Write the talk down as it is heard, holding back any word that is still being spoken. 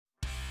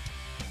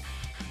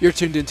You're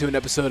tuned into an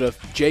episode of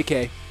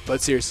JK,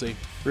 but seriously,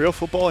 Real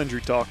football injury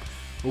talk.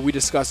 where we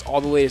discuss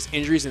all the latest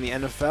injuries in the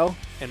NFL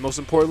and most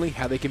importantly,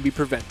 how they can be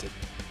prevented.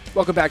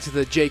 Welcome back to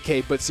the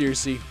JK, but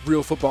seriously,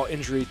 Real Football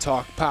Injury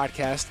Talk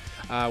podcast.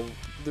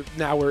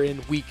 Now we're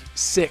in week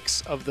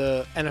 6 of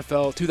the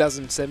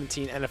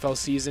 2017 NFL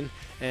season,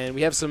 and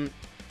we have some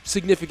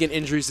significant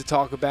injuries to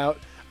talk about.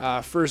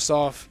 First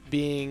off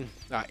being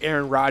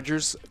Aaron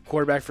Rodgers,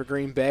 quarterback for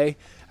Green Bay,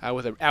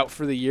 out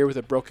for the year with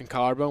a broken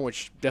collarbone,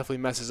 which definitely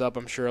messes up,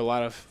 I'm sure, a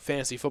lot of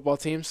fantasy football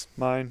teams.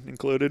 Mine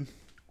included.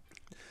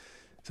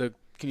 So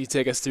can you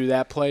take us through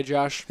that play,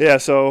 Josh? Yeah,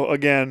 so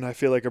again, I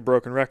feel like a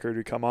broken record.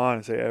 We come on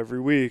and say every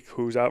week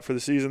who's out for the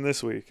season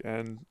this week.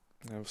 And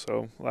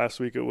so last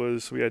week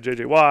we had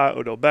J.J. Watt,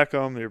 Odell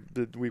Beckham.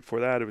 The week before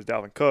that it was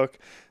Dalvin Cook.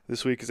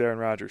 This week is Aaron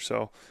Rodgers.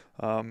 So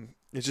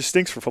it just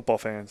stinks for football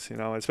fans,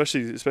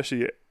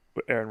 especially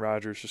Aaron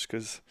Rodgers, just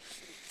because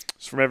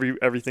from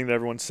everything that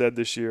everyone said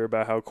this year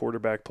about how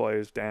quarterback play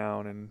is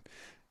down and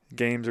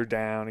games are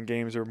down and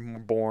games are more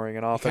boring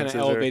and offenses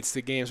kind of elevates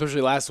the game,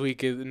 especially last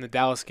week in the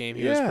Dallas game.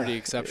 He was pretty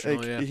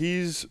exceptional.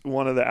 He's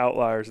one of the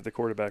outliers at the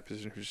quarterback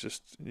position who's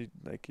just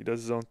he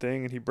does his own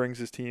thing and he brings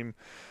his team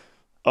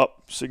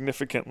up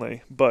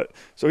significantly. But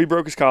so he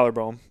broke his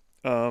collarbone.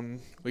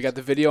 We got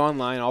the video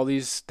online. All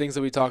these things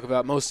that we talk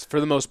about,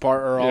 for the most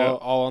part, are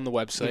all on the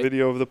website. The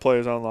video of the play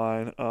is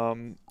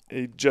online.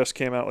 It just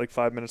came out like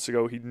 5 minutes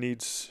ago. He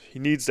needs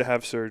to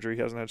have surgery.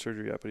 He hasn't had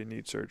surgery yet, but he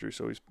needs surgery.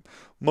 So he's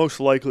most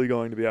likely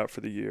going to be out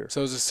for the year.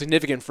 So it's a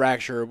significant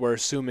fracture, we're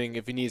assuming,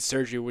 if he needs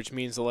surgery, which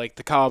means that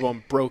the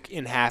collarbone broke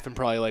in half and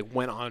probably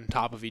went on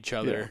top of each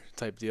other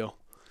type deal.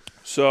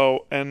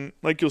 So, and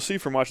you'll see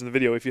from watching the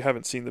video, if you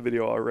haven't seen the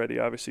video already,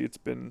 obviously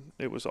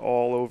it was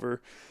all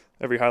over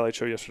every highlight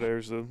show yesterday. It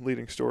was the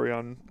leading story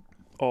on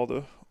all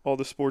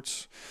the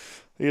sports,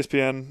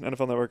 ESPN,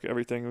 NFL Network,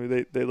 everything. I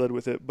mean, they led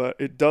with it, but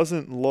it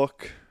doesn't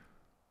look,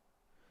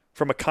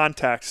 from a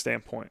contact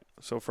standpoint,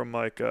 so from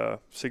a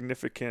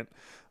significant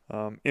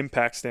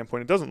impact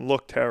standpoint, it doesn't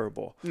look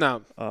terrible.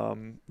 No.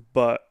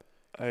 But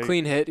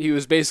clean hit. He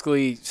was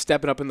basically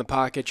stepping up in the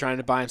pocket, trying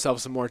to buy himself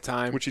some more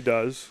time. Which he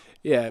does.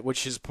 Yeah,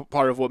 which is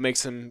part of what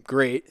makes him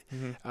great.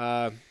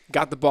 Mm-hmm.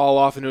 Got the ball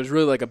off, and it was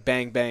really like a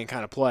bang-bang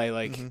kind of play.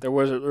 There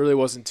really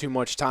wasn't too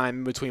much time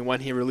in between when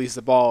he released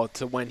the ball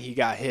to when he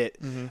got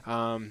hit.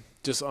 Mm-hmm.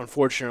 Just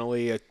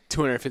unfortunately, a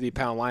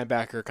 250-pound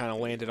linebacker kind of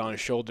landed on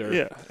his shoulder.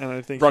 Yeah, and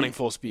I think running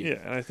full speed. Yeah,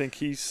 and I think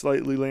he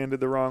slightly landed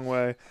the wrong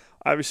way.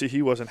 Obviously,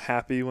 he wasn't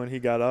happy when he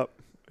got up.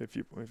 If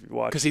you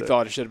watched, because he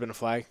thought it should have been a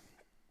flag.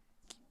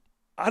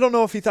 I don't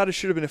know if he thought it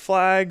should have been a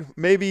flag.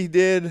 Maybe he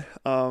did.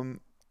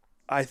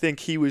 I think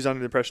he was under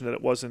the impression that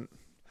it wasn't.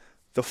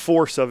 The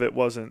force of it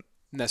wasn't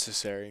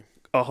necessary.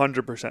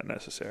 100%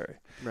 necessary.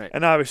 Right.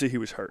 And obviously he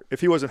was hurt.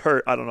 If he wasn't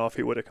hurt, I don't know if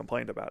he would have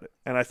complained about it.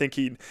 And I think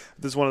this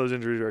is one of those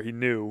injuries where he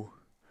knew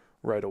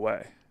right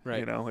away.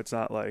 Right. It's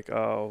not like,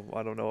 oh,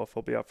 I don't know if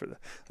he'll be out for the.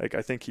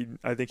 I think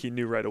he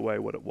knew right away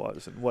what it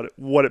was and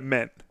what it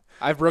meant.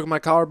 I've broken my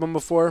collarbone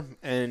before,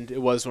 and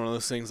it was one of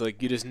those things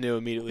you just knew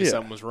immediately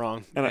something was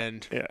wrong.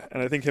 And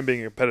I think him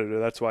being a competitor,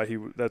 that's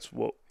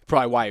what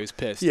probably why he was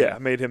pissed. Yeah,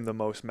 made him the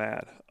most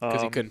mad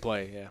because he couldn't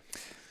play. Yeah.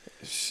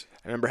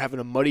 I remember having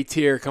a muddy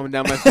tear coming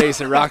down my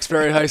face at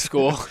Roxbury High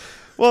School.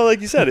 Well,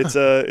 like you said, it's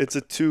a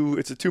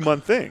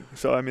 2-month thing.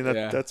 So I mean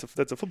that's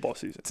a football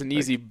season. It's an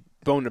easy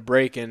bone to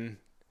break. And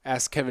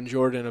ask Kevin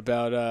Jordan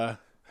about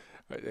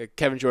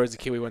Kevin Jordan's the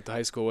kid we went to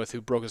high school with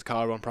who broke his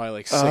collarbone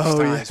probably 6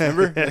 times. Yeah.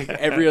 Remember?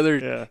 Every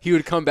other he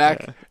would come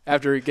back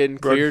after getting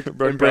cleared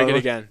and break it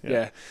again.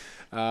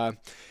 Yeah.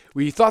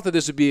 We thought that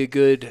this would be a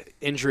good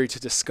injury to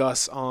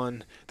discuss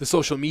on the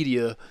social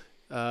media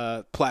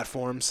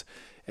platforms.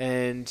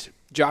 And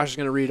Josh is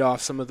going to read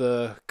off some of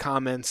the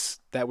comments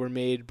that were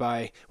made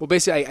by –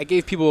 basically I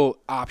gave people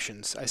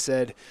options. I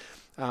said,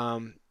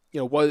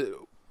 what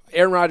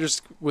Aaron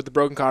Rodgers with the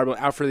broken collarbone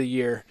out for the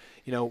year,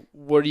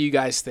 what do you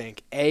guys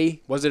think? A,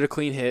 was it a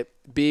clean hit?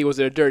 B, was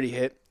it a dirty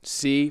hit?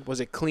 C,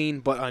 was it clean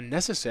but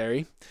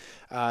unnecessary?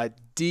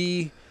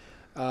 D,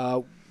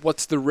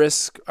 what's the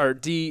risk – or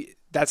D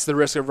 – that's the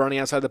risk of running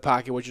outside the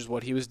pocket, which is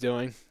what he was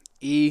doing.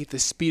 E, the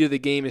speed of the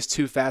game is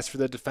too fast for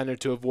the defender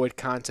to avoid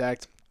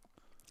contact.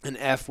 And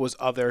F was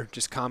other,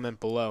 just comment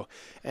below.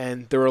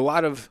 And there were a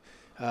lot of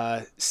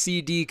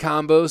C-D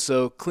combos,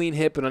 so clean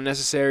hit but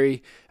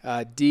unnecessary.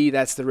 D,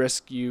 that's the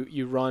risk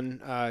you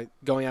run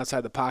going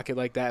outside the pocket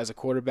like that as a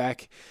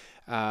quarterback.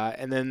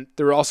 And then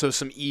there were also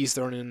some E's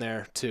thrown in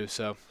there too.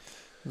 So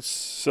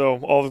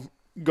I'll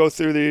go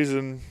through these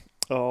and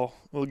we'll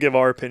give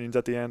our opinions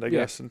at the end, I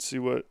guess, and see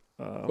what.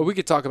 We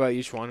could talk about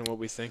each one and what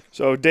we think.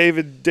 So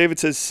David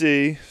says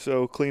C,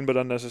 so clean but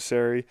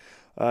unnecessary.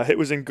 Hit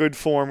was in good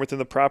form within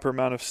the proper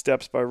amount of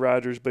steps by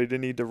Rodgers, but he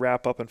didn't need to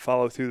wrap up and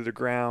follow through to the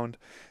ground.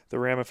 The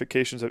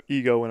ramifications of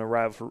ego in a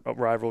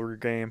rivalry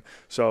game.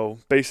 So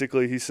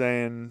basically he's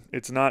saying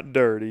it's not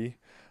dirty,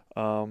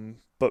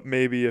 but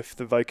maybe if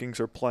the Vikings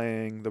are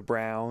playing the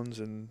Browns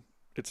and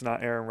it's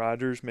not Aaron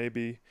Rodgers,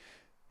 maybe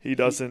he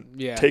doesn't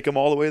take them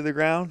all the way to the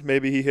ground.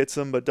 Maybe he hits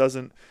them but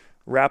doesn't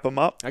wrap him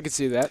up. I could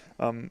see that.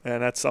 And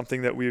that's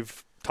something that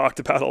we've talked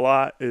about a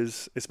lot,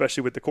 is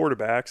especially with the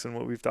quarterbacks, and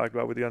what we've talked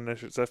about with the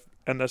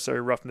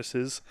unnecessary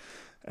roughnesses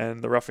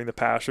and the roughing the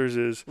passers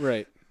is,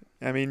 right.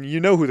 I mean, you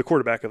know who the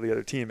quarterback of the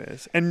other team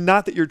is. And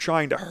not that you're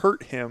trying to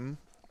hurt him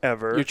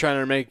ever. You're trying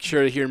to make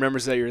sure that he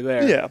remembers that you're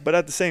there. Yeah, but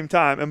at the same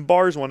time, and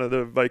Barr's one of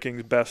the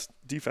Vikings' best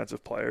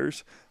defensive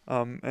players.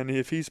 And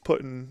if he's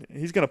going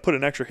to put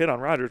an extra hit on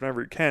Rodgers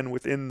whenever he can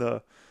within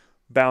the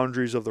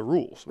boundaries of the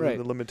rules, right,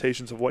 the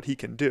limitations of what he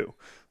can do.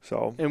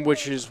 So, and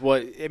which is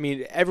what, I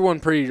mean, everyone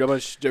pretty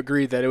much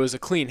agreed that it was a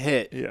clean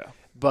hit. Yeah.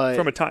 But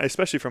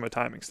especially from a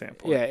timing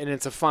standpoint. Yeah, and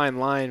it's a fine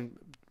line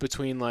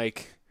between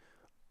like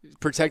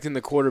protecting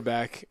the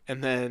quarterback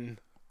and then,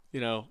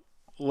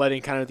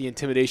 letting kind of the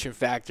intimidation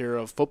factor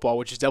of football,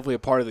 which is definitely a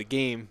part of the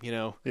game,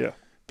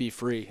 be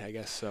free, I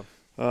guess. So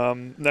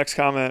next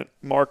comment,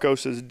 Marco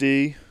says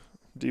D.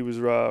 D was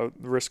the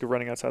risk of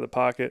running outside the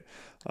pocket.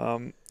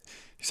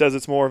 He says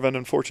it's more of an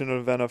unfortunate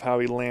event of how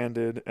he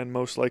landed, and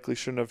most likely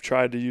shouldn't have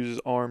tried to use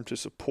his arm to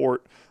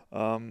support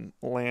a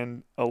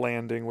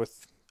landing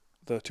with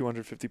the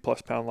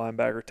 250-plus pound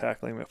linebacker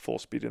tackling him at full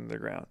speed into the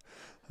ground.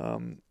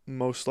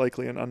 Most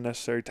likely an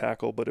unnecessary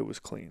tackle, but it was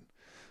clean.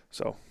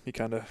 So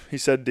he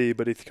said D,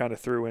 but he kind of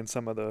threw in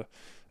some of the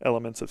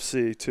elements of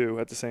C too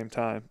at the same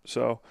time.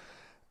 So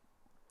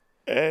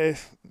it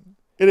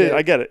is.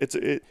 I get it.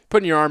 It's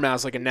putting your arm out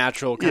is like a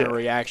natural kind of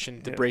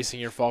reaction to bracing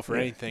your fall for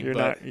anything.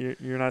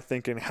 You're not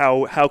thinking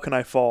how can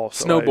I fall?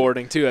 So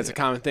snowboarding too. That's a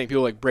common thing.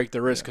 People like break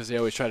their wrist because they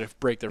always try to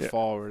break their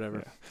fall or whatever.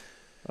 Yeah.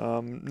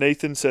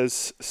 Nathan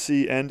says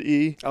C and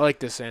E. I like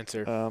this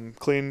answer.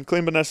 Clean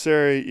but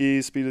necessary.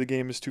 E, speed of the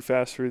game is too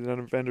fast for the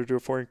defender to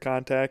avoid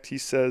contact. He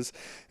says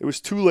it was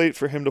too late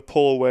for him to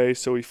pull away,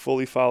 so he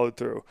fully followed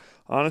through.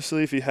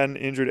 Honestly, if he hadn't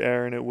injured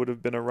Aaron, it would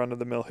have been a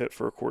run-of-the-mill hit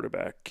for a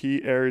quarterback.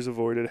 Key areas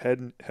avoided,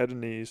 head and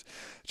knees.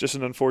 Just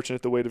an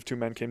unfortunate the weight of two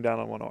men came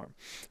down on one arm.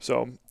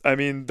 So, I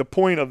mean, the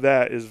point of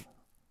that is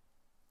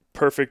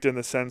perfect in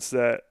the sense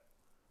that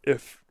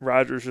if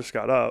Rodgers just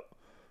got up,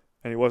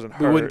 and he wasn't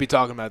hurt, we wouldn't be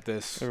talking about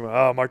this. Oh,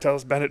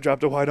 Martellus Bennett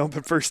dropped a wide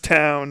open first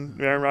down.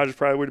 Aaron Rodgers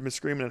probably would have been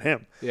screaming at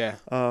him. Yeah.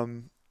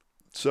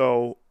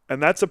 So,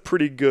 and that's a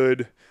pretty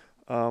good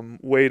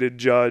way to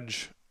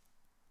judge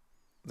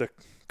the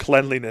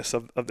cleanliness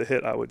of the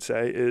hit, I would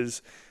say,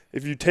 is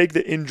if you take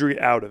the injury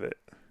out of it,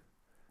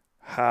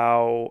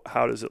 how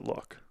does it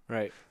look?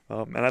 Right.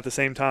 And at the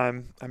same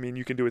time, I mean,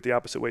 you can do it the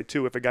opposite way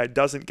too. If a guy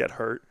doesn't get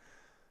hurt,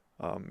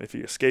 if he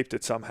escaped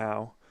it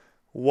somehow,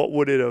 what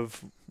would it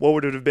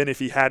have been if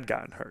he had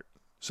gotten hurt?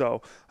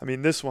 So, I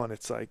mean, this one,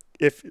 it's like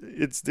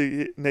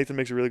Nathan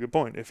makes a really good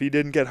point. If he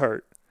didn't get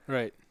hurt,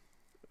 right,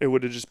 it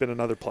would have just been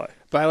another play.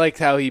 But I liked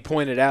how he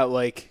pointed out,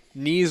 like,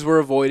 knees were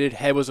avoided,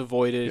 head was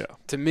avoided. Yeah.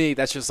 To me,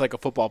 that's just like a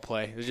football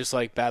play. It's just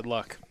like bad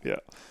luck.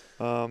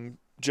 Yeah.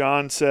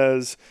 John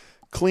says,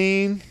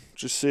 clean,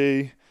 just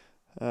see.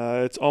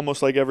 It's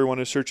almost like everyone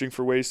is searching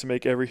for ways to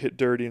make every hit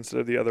dirty instead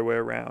of the other way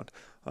around.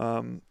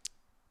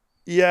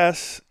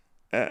 Yes.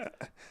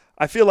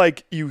 I feel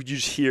like you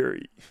just hear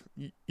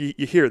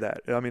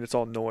that. I mean, it's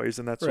all noise,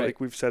 and that's like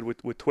we've said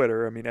with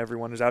Twitter. I mean,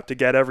 everyone is out to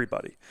get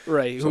everybody.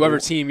 Right. So, whoever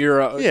team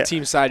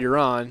team side you're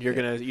on, you're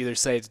gonna either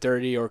say it's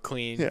dirty or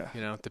clean.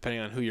 Yeah. Depending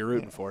on who you're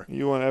rooting for.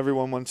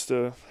 Everyone wants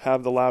to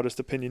have the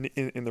loudest opinion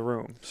in the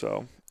room.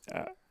 So,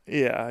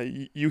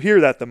 you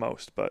hear that the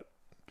most. But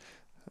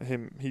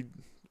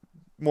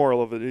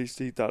moral of it,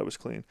 he thought it was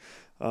clean.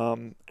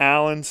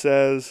 Alan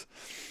says...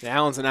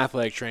 Alan's an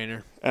athletic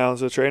trainer.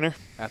 Alan's a trainer?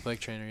 Athletic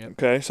trainer, yep.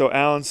 Okay, so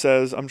Alan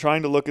says, I'm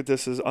trying to look at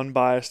this as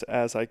unbiased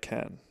as I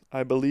can.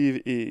 I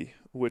believe E,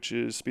 which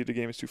is speed of the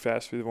game is too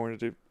fast for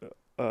the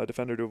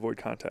defender to avoid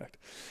contact.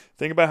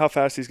 Think about how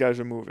fast these guys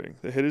are moving.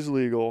 The hit is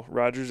legal,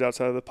 Rodgers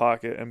outside of the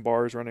pocket, and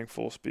Barr is running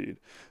full speed.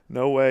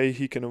 No way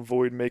he can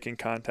avoid making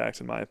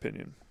contact, in my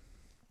opinion.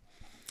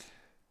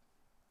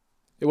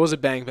 It was a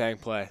bang-bang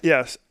play.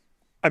 Yes.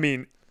 I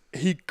mean...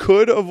 He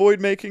could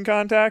avoid making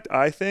contact,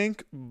 I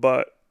think,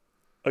 but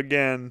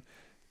again,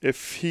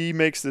 if he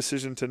makes the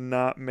decision to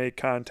not make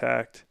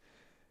contact,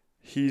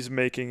 he's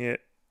making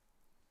it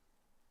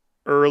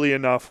early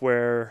enough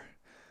where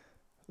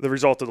the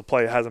result of the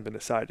play hasn't been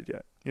decided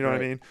yet. You know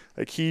what I mean?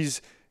 Like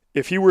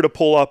if he were to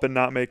pull up and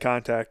not make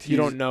contact, you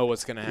don't know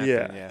what's going to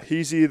happen. Yeah,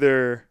 he's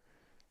either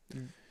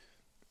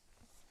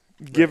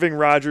giving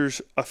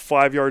Rodgers a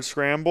 5-yard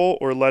scramble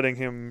or letting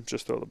him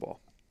just throw the ball,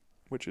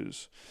 which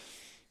is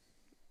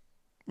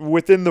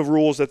within the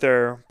rules that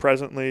they're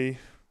presently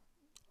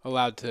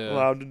allowed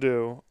to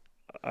do.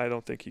 I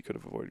don't think he could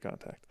have avoided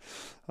contact.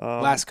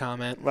 Last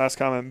comment.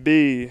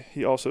 B.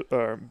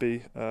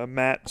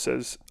 Matt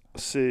says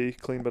C.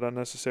 Clean but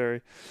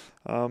unnecessary.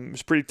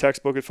 It's pretty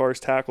textbook as far as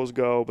tackles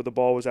go, but the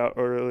ball was out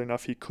early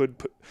enough. He could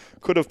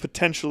have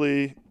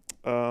potentially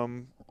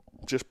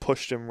just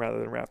pushed him rather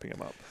than wrapping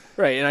him up.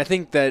 Right, and I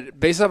think that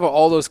based off of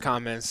all those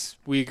comments,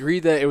 we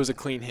agreed that it was a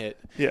clean hit.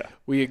 Yeah.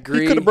 We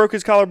agree. He could have broke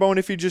his collarbone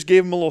if he just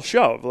gave him a little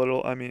shove.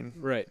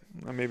 Right.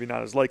 Maybe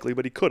not as likely,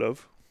 but he could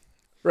have.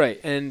 Right,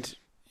 and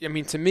I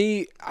mean, to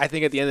me, I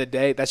think at the end of the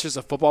day, that's just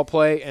a football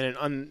play and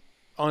an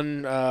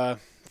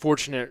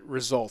unfortunate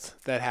result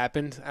that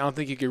happened. I don't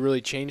think you could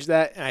really change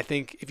that. And I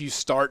think if you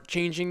start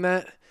changing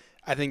that,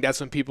 I think that's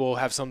when people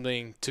have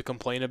something to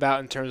complain about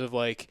in terms of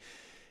like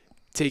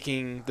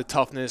taking the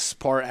toughness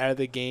part out of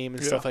the game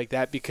and stuff like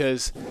that,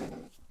 because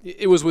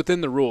it was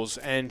within the rules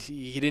and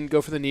he didn't go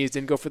for the knees,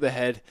 didn't go for the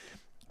head.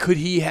 Could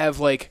he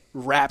have like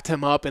wrapped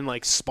him up and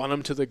like spun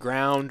him to the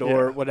ground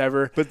or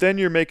whatever? But then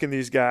you're making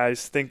these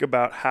guys think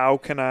about how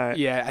can I?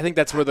 Yeah, I think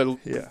that's where the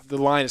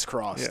line is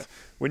crossed. Yeah.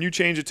 When you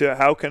change it to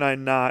how can I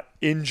not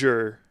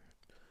injure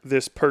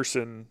this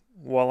person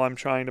while I'm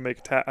trying to make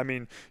a I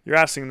mean, you're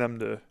asking them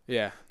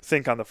to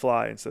think on the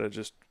fly instead of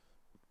just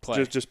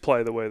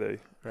play the way they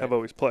have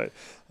always played.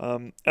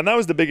 And that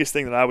was the biggest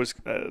thing that I was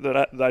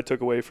that I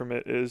took away from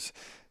it is,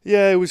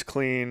 it was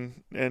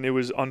clean and it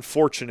was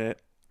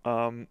unfortunate.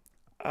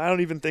 I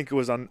don't even think it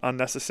was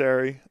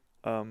unnecessary.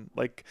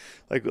 Like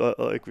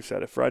we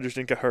said, if Rodgers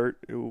didn't get hurt,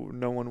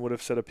 no one would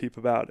have said a peep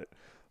about it.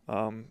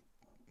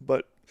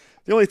 But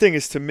the only thing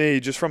is, to me,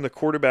 just from the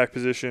quarterback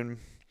position,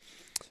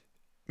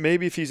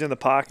 maybe if he's in the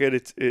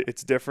pocket,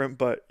 it's different.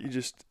 But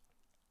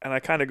and I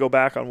kind of go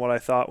back on what I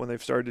thought when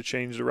they've started to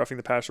change the roughing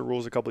the passer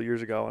rules a couple of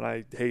years ago, and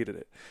I hated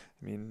it.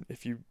 I mean,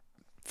 if you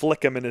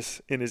flick him in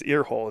his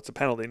ear hole, it's a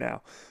penalty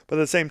now. But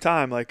at the same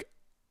time, like,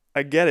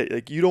 I get it.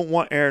 Like, you don't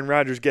want Aaron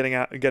Rodgers getting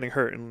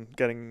hurt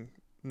and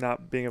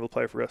not being able to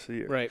play for the rest of the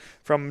year. Right.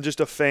 From just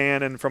a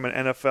fan and from an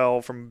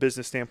NFL, from a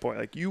business standpoint,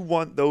 like, you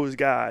want those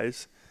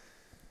guys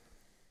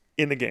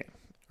in the game.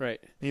 Right.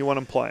 You want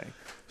them playing.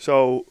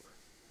 So,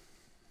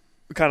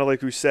 kind of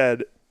like we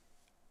said,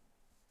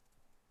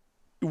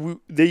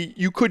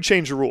 you could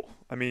change the rule.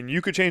 I mean,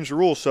 you could change the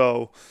rule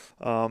so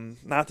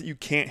not that you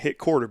can't hit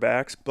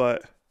quarterbacks,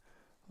 but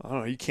I don't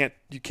know, you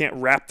can't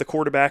wrap the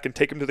quarterback and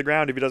take him to the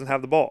ground if he doesn't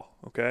have the ball.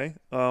 Okay?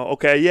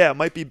 It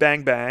might be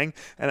bang bang,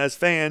 and as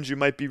fans, you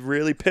might be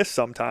really pissed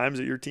sometimes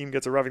that your team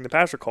gets a roughing the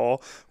passer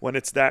call when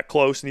it's that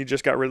close and you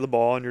just got rid of the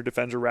ball and your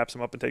defender wraps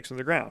him up and takes him to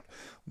the ground.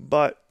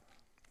 But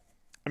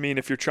I mean,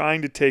 if you're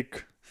trying to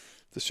take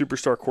the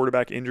superstar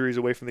quarterback injuries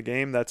away from the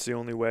game, that's the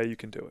only way you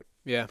can do it.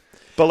 Yeah.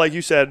 But like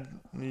you said,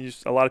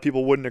 a lot of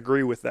people wouldn't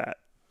agree with that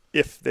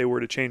if they were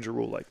to change a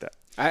rule like that.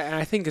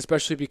 I think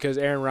especially because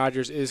Aaron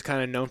Rodgers is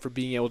kind of known for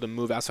being able to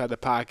move outside the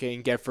pocket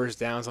and get first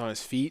downs on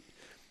his feet,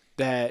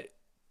 that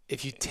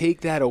if you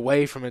take that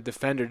away from a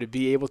defender to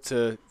be able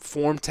to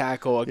form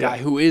tackle a guy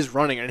who is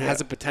running and has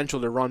the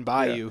potential to run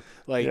by you,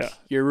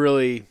 you're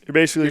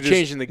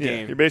changing the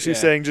game. You're basically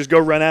saying just go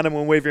run at him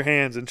and wave your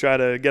hands and try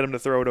to get him to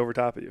throw it over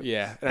top of you.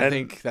 Yeah, and I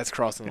think that's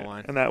crossing the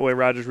line. And that way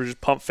Rodgers would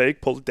just pump fake,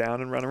 pull it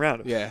down, and run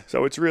around him. Yeah.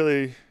 So it's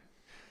really,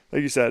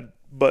 like you said,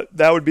 but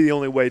that would be the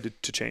only way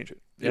to change it,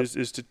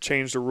 is to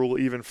change the rule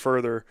even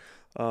further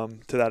to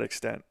that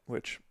extent,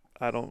 which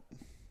I don't.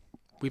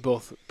 We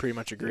both pretty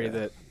much agree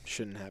that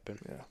shouldn't happen.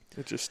 Yeah,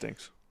 it just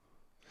stinks.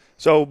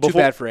 So too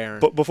bad for Aaron.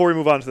 But before we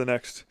move on to the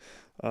next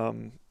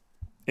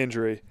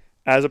injury,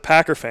 as a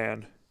Packer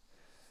fan,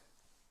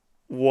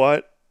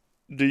 what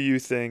do you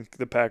think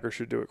the Packers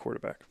should do at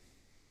quarterback?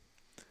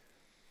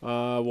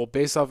 Well,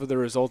 based off of the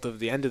result of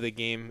the end of the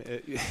game,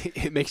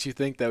 it makes you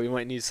think that we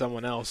might need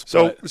someone else.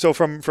 So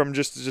from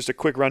just a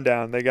quick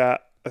rundown, they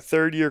got a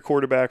third-year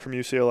quarterback from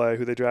UCLA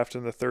who they drafted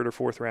in the third or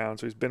fourth round.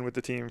 So he's been with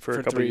the team for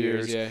a couple of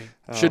years. Yeah,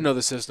 should know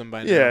the system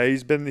by now. Yeah,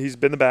 he's been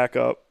the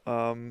backup.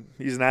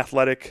 He's an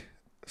athletic,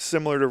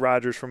 similar to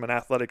Rodgers from an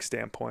athletic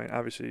standpoint.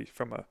 Obviously,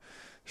 from a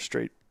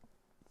straight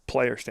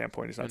player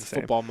standpoint, he's not the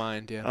same. Football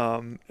mind,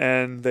 yeah.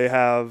 And they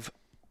have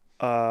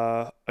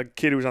a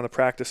kid who was on the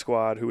practice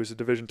squad who was a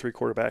Division III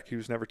quarterback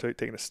who's never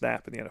taken a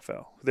snap in the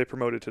NFL. They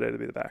promoted today to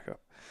be the backup.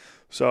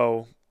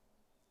 So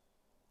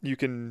you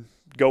can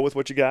go with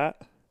what you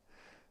got.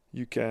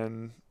 You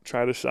can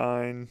try to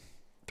sign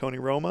Tony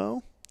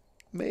Romo,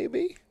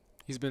 maybe.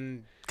 He's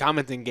been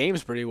commenting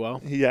games pretty well.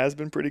 He has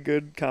been pretty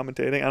good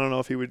commentating. I don't know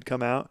if he would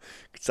come out.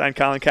 Could sign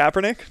Colin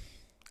Kaepernick.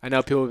 I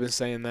know people have been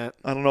saying that.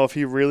 I don't know if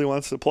he really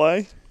wants to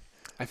play.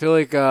 I feel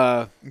like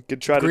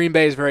Green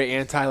Bay is very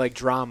anti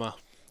drama.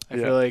 I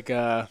feel like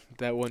that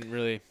wouldn't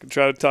really. Could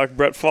try to talk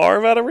Brett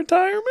Favre out of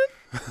retirement.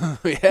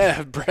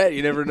 Yeah, Brett.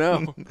 You never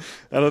know.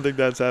 I don't think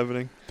that's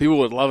happening. People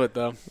would love it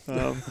though.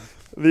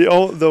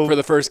 For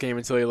the first game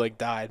until he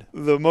died.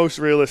 The most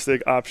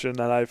realistic option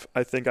that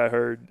I think I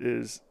heard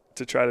is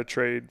to try to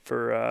trade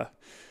for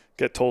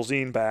get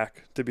Tolzien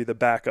back to be the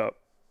backup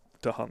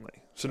to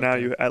Hundley. So now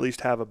you at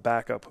least have a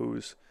backup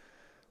who's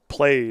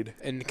played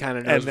and kind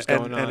of knows what's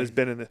going on and has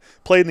been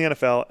played in the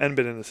NFL and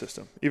been in the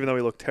system. Even though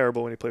he looked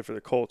terrible when he played for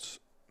the Colts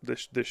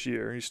this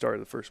year, he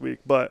started the first week.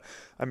 But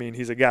I mean,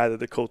 he's a guy that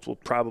the Colts will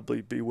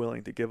probably be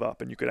willing to give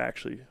up, and you could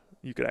actually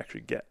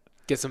get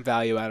some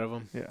value out of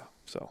him. Yeah.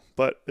 So,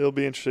 but it'll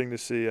be interesting to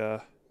see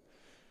the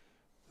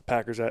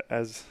Packers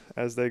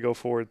as they go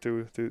forward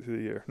through the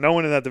year. No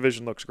one in that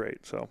division looks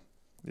great, so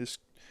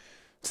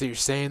you're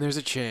saying there's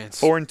a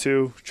chance.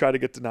 4-2, try to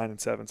get to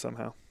 9-7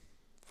 somehow.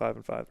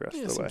 5-5 the rest of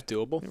the way. Seems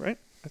doable, right?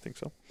 I think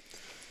so.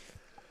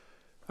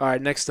 All right,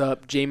 next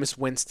up, Jameis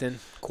Winston,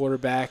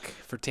 quarterback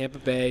for Tampa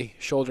Bay,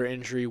 shoulder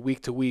injury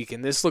week to week.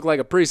 And this looked like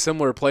a pretty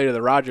similar play to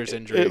the Rodgers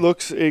injury. It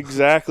looks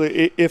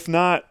exactly, if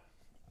not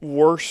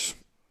worse,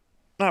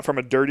 not from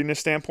a dirtiness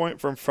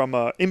standpoint, from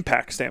a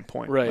impact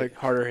standpoint. Right, like,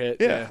 harder hit.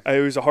 Yeah, it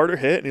was a harder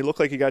hit, and he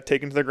looked like he got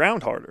taken to the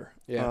ground harder.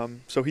 Yeah.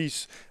 So he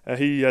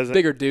has a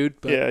bigger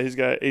dude. But he's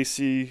got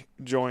AC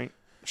joint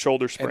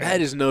shoulder sprain. And that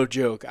is no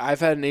joke.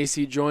 I've had an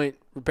AC joint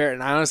repair,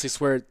 and I honestly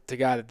swear to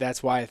God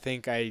that's why I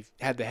think I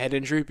had the head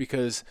injury,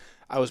 because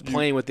I was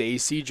playing with the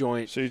AC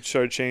joint. So you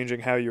started changing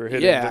how you were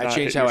hitting. Yeah, I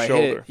changed how I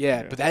hit.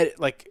 Yeah, but that,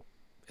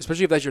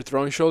 especially if that's your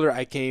throwing shoulder,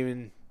 I can't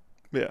even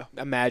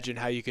imagine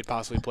how you could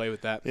possibly play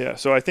with that. Yeah,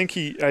 so I think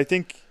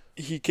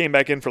he came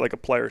back in for like a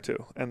play or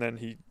two, and then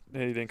he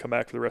didn't come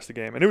back for the rest of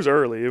the game. And it was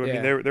early. I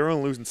mean, they were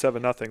only losing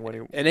 7-0 when he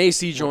an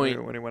AC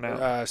joint when he went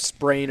out.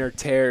 Sprain or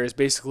tear is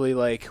basically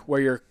like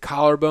where your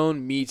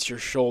collarbone meets your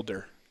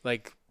shoulder,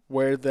 like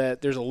where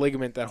there's a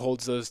ligament that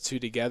holds those two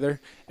together.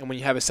 And when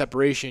you have a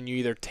separation, you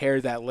either tear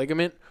that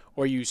ligament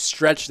or you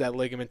stretch that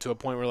ligament to a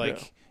point where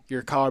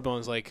your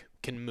collarbones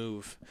can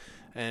move.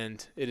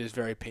 And it is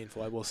very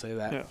painful, I will say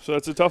that. Yeah, so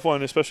that's a tough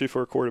one, especially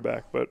for a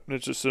quarterback. But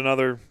it's just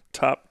another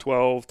top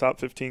 12, top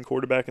 15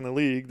 quarterback in the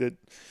league that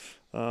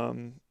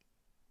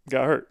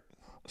got hurt.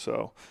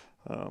 So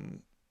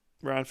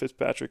Ryan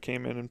Fitzpatrick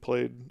came in and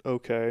played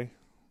okay.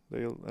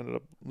 They ended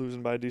up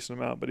losing by a decent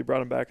amount, but he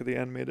brought him back at the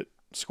end, made it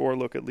score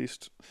look at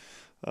least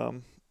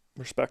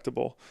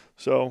respectable.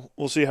 So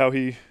we'll see how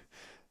he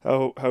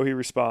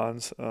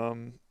responds.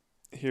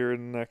 Here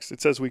in the next,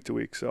 it says week to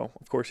week, so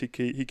of course he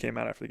came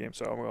out after the game,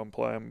 so I'm going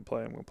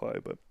to play,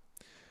 but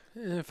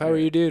if I were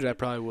you, dude, I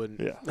probably wouldn't.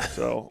 Yeah,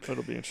 so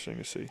it'll be interesting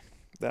to see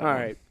that. All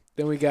right,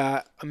 then we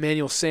got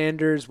Emmanuel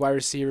Sanders, wide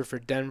receiver for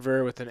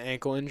Denver, with an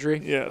ankle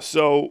injury. Yeah,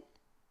 so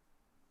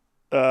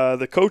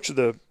the coach of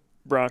the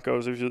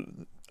Broncos,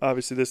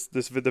 obviously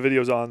the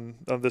video's on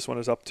this one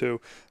is up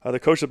too. The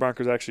coach of the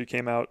Broncos actually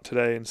came out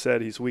today and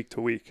said he's week to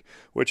week,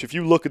 which if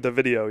you look at the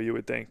video, you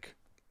would think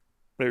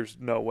there's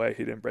no way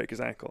he didn't break his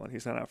ankle and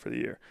he's not out for the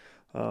year.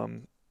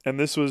 And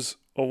this was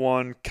a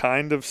one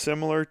kind of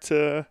similar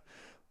to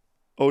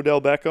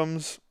Odell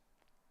Beckham's,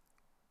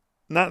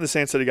 not in the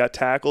sense that he got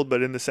tackled,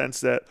 but in the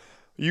sense that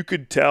you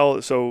could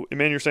tell. So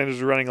Emmanuel Sanders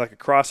was running like a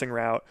crossing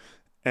route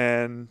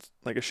and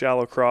like a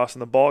shallow cross,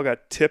 and the ball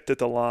got tipped at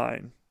the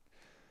line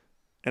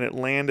and it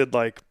landed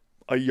like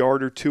a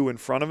yard or two in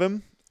front of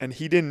him, and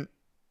he didn't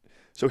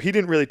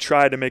really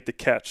try to make the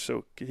catch.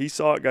 So he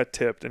saw it got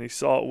tipped, and he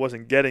saw it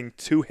wasn't getting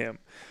to him.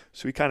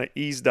 So he kind of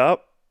eased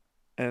up,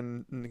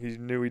 and he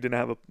knew he didn't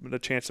have a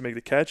chance to make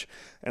the catch.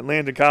 And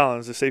Landon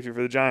Collins, the safety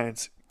for the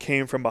Giants,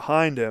 came from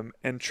behind him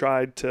and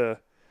tried to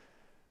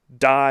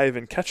dive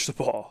and catch the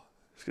ball.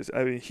 Because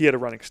he had a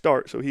running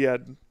start, so he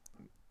had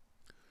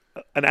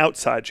an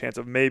outside chance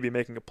of maybe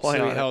making a play.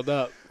 So he held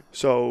up.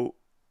 So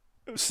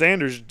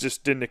Sanders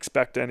just didn't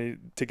expect any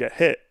to get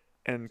hit,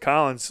 and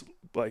Collins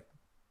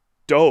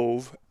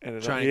dove,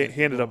 and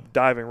he ended up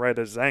diving right at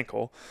his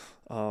ankle,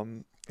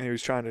 and he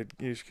was trying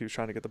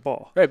to get the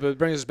ball. Right, but it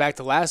brings us back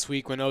to last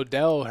week when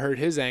Odell hurt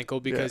his ankle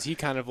because he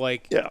kind of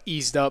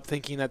eased up,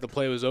 thinking that the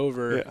play was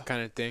over,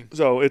 kind of thing.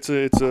 So it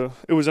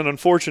was an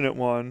unfortunate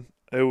one.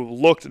 It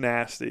looked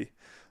nasty.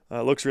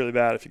 Looks really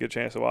bad if you get a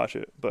chance to watch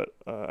it. But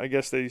I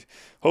guess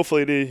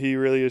hopefully he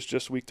really is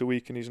just week to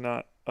week and he's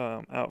not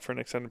out for an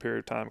extended period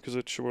of time, because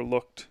it sure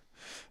looked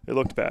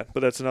bad. But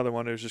that's another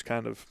one that was just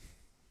kind of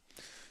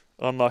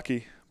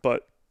unlucky,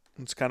 but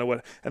it's kind of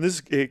what. And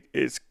this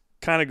it's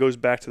kind of goes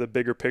back to the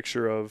bigger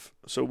picture of,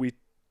 so we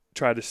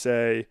try to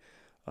say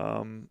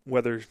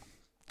whether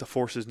the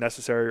force is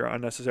necessary or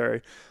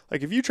unnecessary.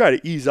 Like if you try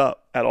to ease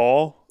up at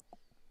all,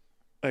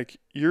 like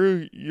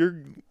you're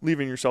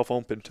leaving yourself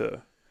open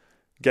to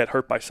get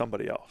hurt by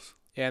somebody else.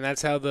 Yeah, and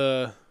that's how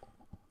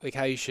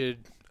how you should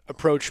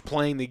approach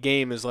playing the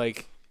game is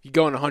you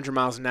go in 100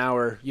 miles an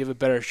hour, you have a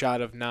better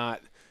shot of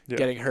not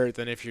getting hurt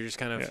than if you're just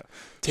kind of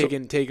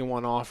taking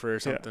one off or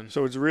something. Yeah.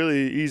 So it's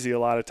really easy a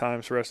lot of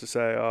times for us to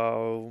say,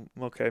 oh,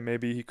 okay,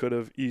 maybe he could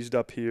have eased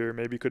up here,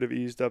 maybe he could have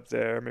eased up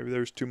there, maybe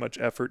there's too much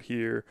effort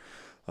here.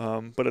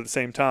 But at the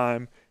same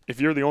time,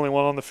 if you're the only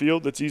one on the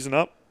field that's easing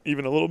up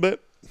even a little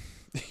bit,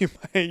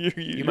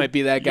 you might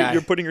be that guy.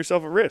 You're putting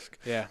yourself at risk.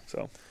 Yeah.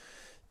 So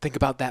think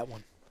about that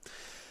one.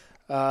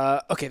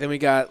 Okay, then we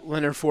got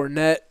Leonard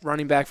Fournette,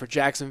 running back for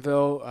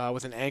Jacksonville,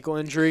 with an ankle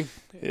injury.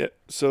 Yeah,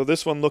 so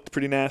this one looked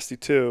pretty nasty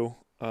too.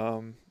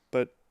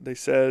 But they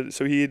said,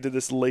 so he did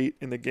this late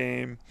in the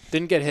game.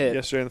 Didn't get hit.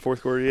 Yesterday in the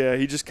fourth quarter, yeah.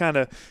 He just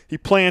he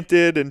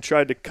planted and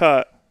tried to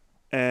cut,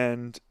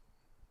 and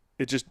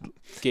it just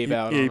gave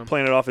out on him. He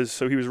planted off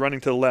so he was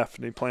running to the left,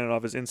 and he planted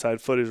off his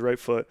inside foot, his right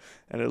foot,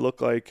 and it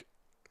looked like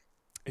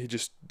he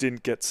just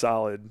didn't get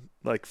solid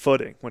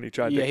footing when he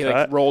tried to cut.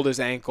 Yeah, he rolled his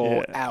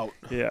ankle out.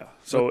 Yeah,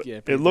 so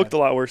it looked a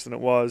lot worse than it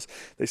was.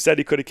 They said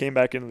he could have came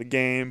back into the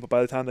game, but by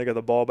the time they got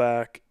the ball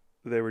back,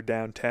 they were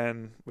down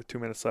 10 with 2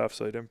 minutes left,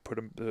 so they didn't put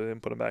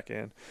him back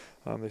in.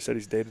 They said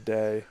he's day to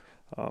day,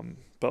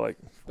 but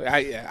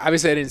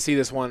obviously I didn't see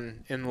this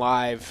one in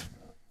live,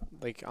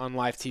 on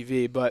live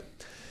TV, but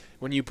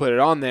when you put it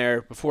on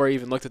there, before I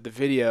even looked at the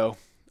video,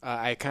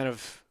 I kind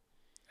of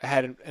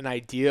had an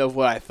idea of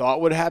what I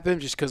thought would happen,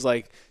 just because,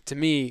 like, to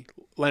me,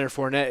 Leonard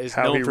Fournette is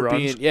known for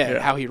being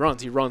how he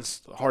runs. He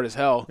runs hard as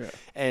hell,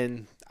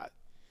 and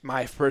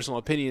my personal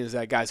opinion is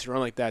that guys who run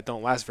like that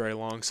don't last very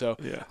long. So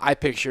I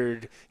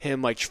pictured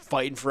him like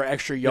fighting for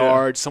extra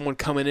yards, someone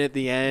coming in at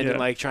the end and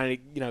like trying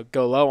to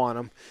go low on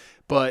him,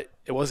 but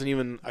it wasn't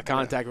even a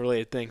contact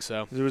related thing.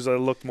 So it was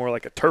looked more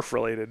like a turf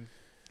related.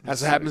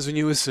 That's what happens when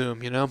you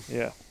assume,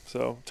 Yeah.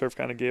 So turf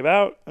kind of gave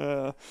out,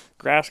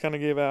 grass kind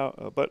of gave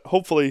out, but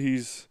hopefully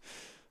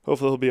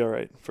he'll be all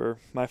right for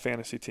my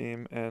fantasy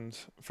team and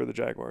for the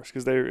Jaguars,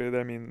 because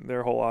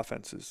their whole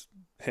offense is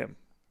him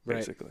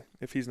basically. Right.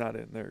 If he's not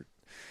in,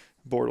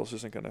 Bortles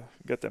isn't going to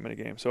get that many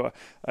games. So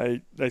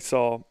I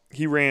saw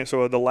he ran.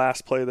 So the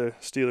last play of the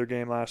Steeler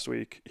game last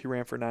week, he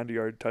ran for a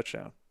 90-yard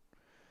touchdown.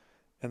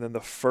 And then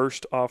the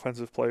first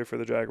offensive play for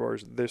the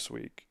Jaguars this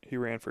week, he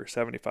ran for a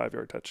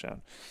 75-yard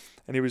touchdown.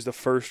 And he was the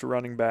first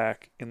running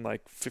back in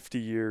like 50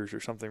 years or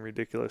something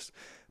ridiculous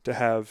to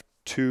have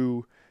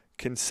 2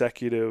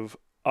 consecutive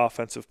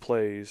offensive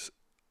plays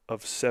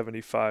of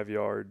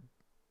 75-yard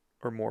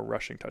or more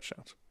rushing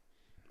touchdowns.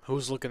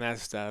 Who's looking that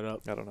stat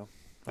up? I don't know.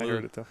 I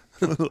heard it though.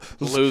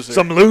 Loser.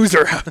 Some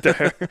loser out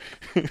there.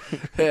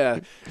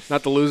 Yeah,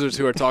 not the losers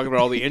who are talking about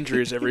all the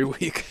injuries every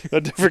week. A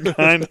different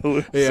kind of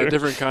loser. Yeah, a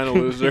different kind of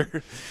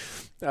loser.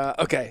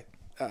 Okay,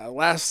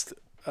 last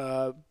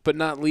but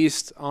not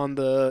least on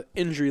the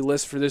injury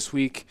list for this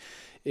week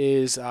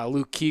is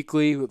Luke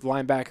Kuechly,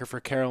 linebacker for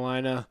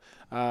Carolina.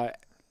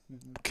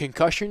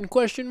 Concussion ?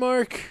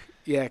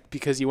 Yeah,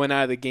 because he went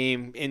out of the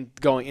game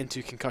going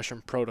into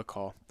concussion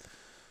protocol.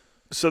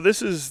 So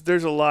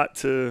there's a lot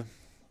to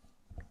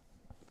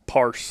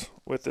parse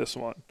with this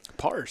one.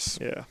 Parse?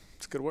 Yeah.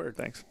 It's a good word.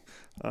 Thanks.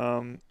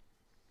 So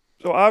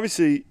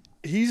obviously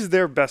he's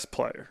their best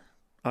player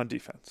on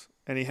defense,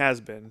 and he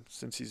has been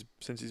since he's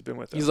been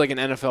with them. He's like an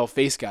NFL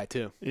face guy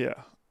too. Yeah.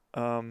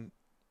 And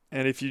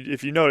if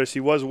you notice,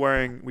 he was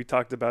wearing, we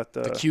talked about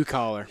the Q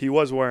collar. He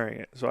was wearing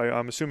it. So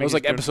I'm assuming it was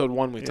like episode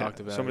 1 we talked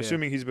about. So I'm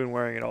assuming he's been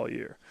wearing it all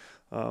year.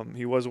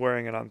 He was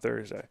wearing it on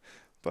Thursday.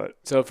 But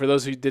so for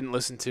those who didn't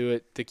listen to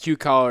it, the Q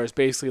collar is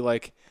basically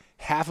like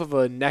half of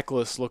a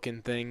necklace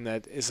looking thing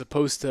that is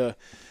supposed to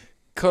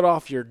cut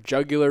off your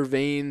jugular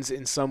veins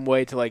in some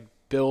way to like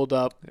build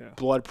up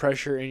blood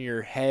pressure in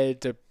your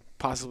head to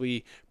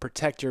possibly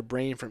protect your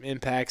brain from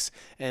impacts.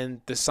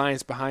 And the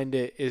science behind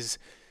it is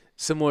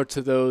similar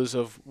to those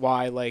of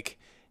why like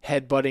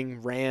headbutting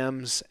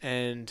rams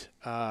and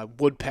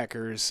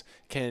woodpeckers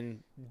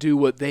can do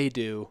what they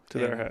do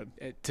to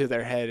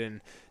their head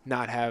and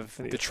not have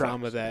the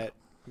trauma that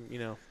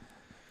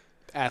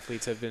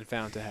athletes have been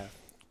found to have.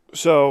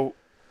 So,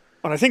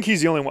 and I think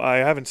he's the only one. I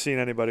haven't seen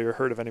anybody or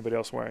heard of anybody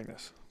else wearing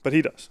this, but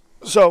he does.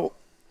 So,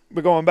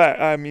 but going back,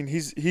 I mean,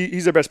 he's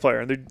their best player,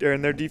 and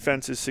their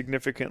defense is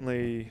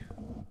significantly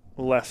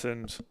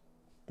lessened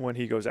when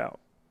he goes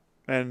out.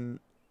 And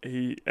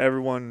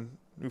everyone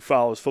who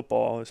follows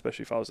football,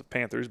 especially follows the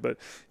Panthers, but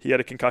he had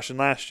a concussion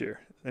last year,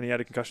 and he had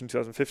a concussion in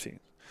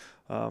 2015.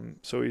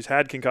 So he's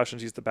had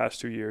concussions the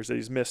past 2 years that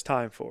he's missed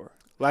time for.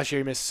 Last year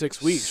he missed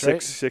 6 weeks, right?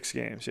 6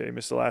 games. Yeah, he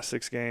missed the last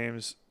 6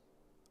 games.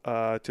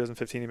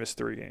 2015 he missed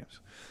 3 games.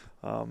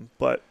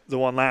 But the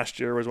one last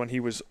year was when he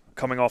was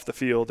coming off the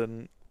field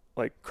and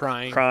like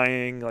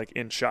crying like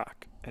in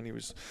shock. And he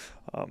was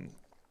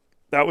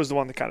that was the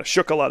one that kind of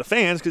shook a lot of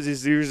fans because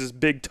he's this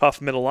big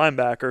tough middle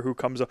linebacker who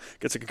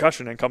gets a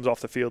concussion and comes off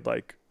the field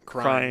like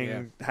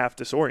crying half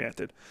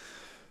disoriented.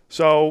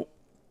 So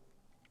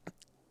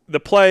the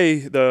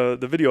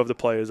video of the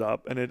play is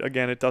up, and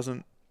it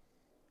doesn't.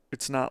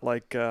 It's not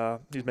like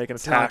he's making a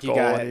tackle. He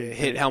got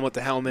hit helmet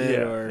to helmet.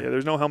 Yeah,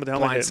 there's no helmet to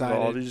helmet hit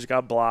involved. He just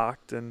got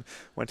blocked and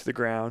went to the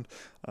ground.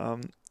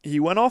 He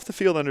went off the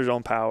field under his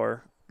own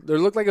power. There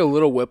looked like a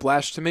little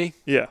whiplash to me.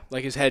 Yeah.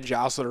 Like his head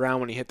jostled around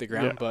when he hit the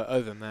ground, but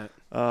other than that.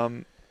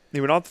 He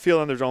went off the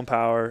field under his own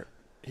power.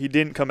 He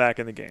didn't come back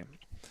in the game.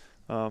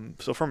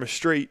 So from a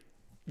straight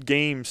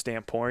game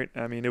standpoint,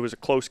 I mean, it was a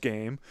close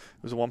game.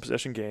 It was a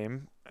one-possession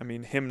game. I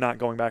mean, him not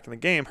going back in the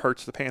game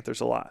hurts the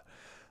Panthers a lot.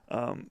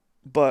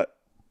 But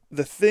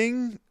the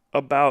thing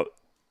about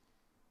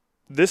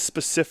this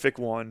specific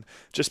one,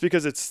 just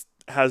because it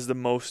has the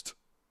most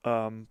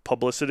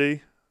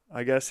publicity,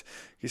 I guess,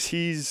 because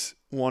he's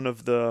one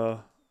of the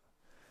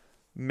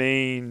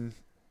main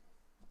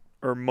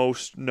or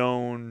most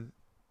known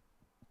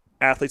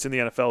athletes in the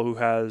NFL who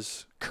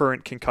has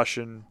current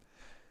concussion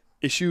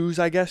issues,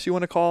 I guess you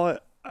want to call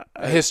it.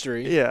 A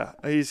history. Yeah,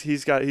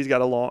 he's got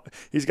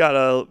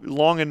a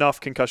long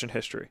enough concussion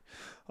history.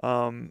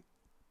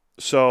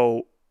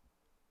 So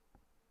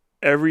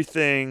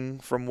everything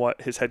from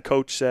what his head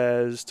coach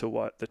says to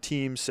what the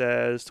team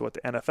says to what the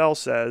NFL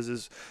says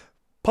is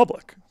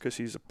public because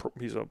he's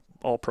a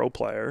all pro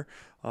player,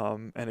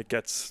 and it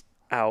gets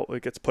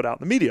put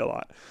out in the media a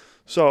lot.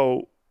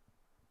 So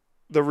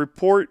the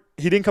report,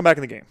 he didn't come back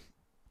in the game,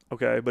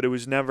 okay, but it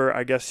was never.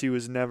 I guess he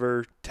was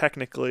never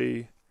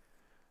technically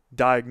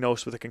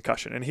diagnosed with a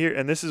concussion.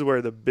 And this is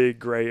where the big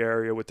gray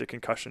area with the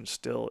concussion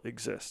still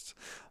exists.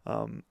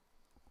 And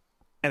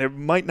it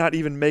might not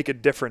even make a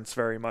difference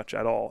very much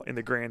at all in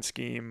the grand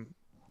scheme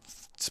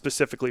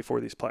specifically for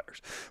these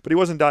players. But he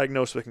wasn't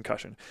diagnosed with a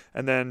concussion.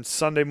 And then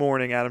Sunday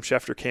morning, Adam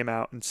Schefter came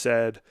out and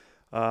said,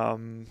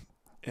 so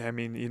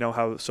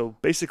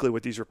basically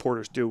what these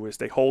reporters do is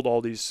they hold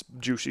all these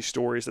juicy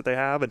stories that they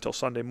have until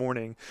Sunday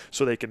morning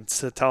so they can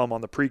tell them on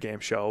the pregame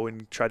show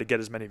and try to get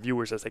as many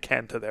viewers as they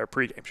can to their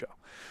pregame show.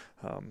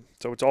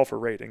 So it's all for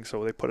ratings,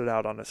 so they put it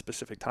out on a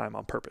specific time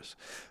on purpose.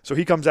 So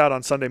he comes out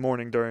on Sunday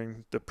morning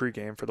during the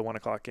pregame for the 1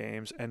 o'clock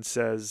games and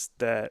says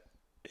that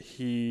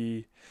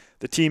the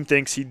team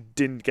thinks he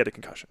didn't get a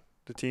concussion.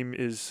 The team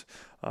is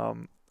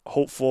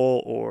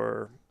hopeful,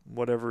 or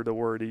whatever the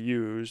word he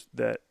used,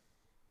 that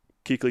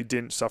Kuechly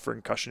didn't suffer a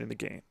concussion in the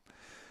game.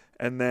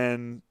 And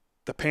then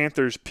the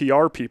Panthers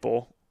PR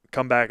people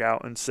come back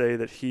out and say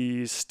that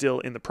he's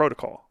still in the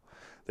protocol.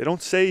 They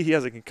don't say he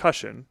has a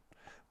concussion,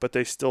 but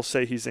they still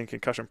say he's in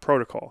concussion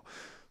protocol.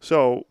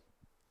 So,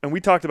 and we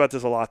talked about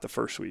this a lot the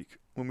first week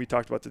when we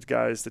talked about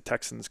the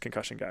Texans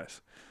concussion guys.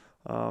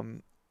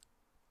 And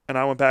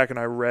I went back and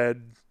I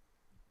read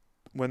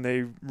when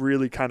they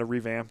really kind of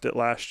revamped it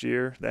last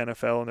year, the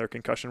NFL and their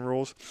concussion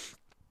rules.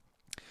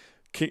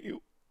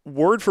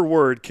 Word for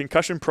word,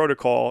 concussion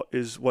protocol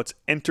is what's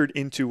entered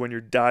into when you're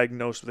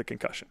diagnosed with a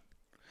concussion.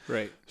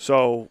 Right.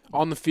 So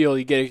on the field,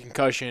 you get a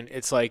concussion.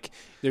 It's like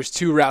there's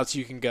two routes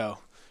you can go.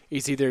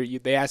 It's either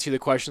they ask you the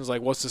questions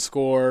like, "What's the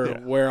score? Yeah.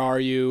 Where are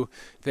you?"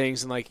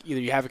 Things, and like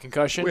either you have a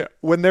concussion. Yeah.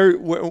 When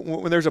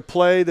there's a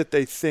play that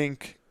they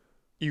think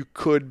you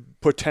could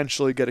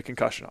potentially get a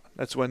concussion on,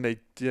 that's when you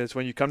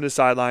come to the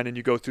sideline and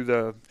you go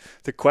through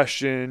the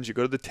questions. You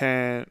go to the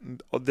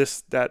tent.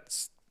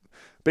 That's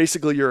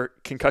basically your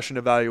concussion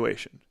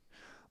evaluation.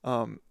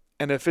 And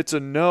if it's a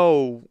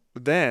no,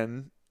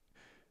 then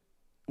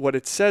what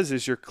it says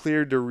is you're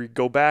cleared to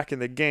go back in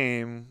the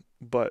game,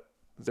 but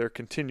they're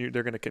going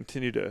to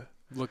continue to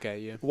look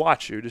at you,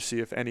 watch you to see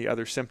if any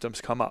other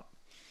symptoms come up.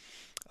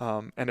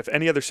 And if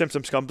any other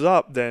symptoms comes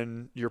up,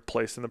 then you're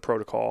placed in the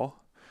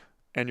protocol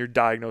and you're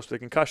diagnosed with a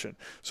concussion.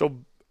 So,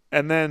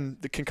 and then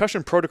the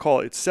concussion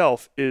protocol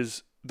itself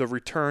is the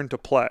return to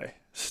play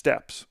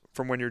steps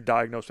from when you're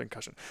diagnosed with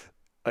concussion.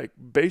 Like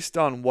based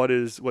on what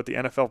the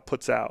NFL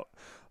puts out,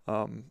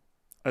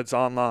 it's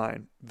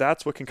online.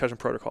 That's what concussion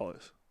protocol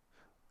is,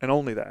 and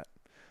only that.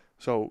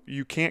 So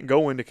you can't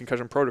go into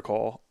concussion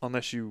protocol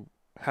unless you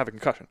have a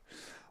concussion.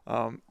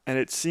 And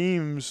it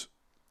seems,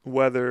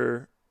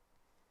 whether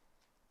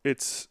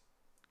it's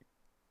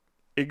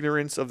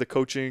ignorance of the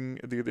coaching,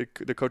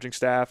 the coaching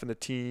staff and the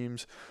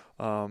teams,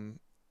 and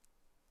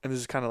this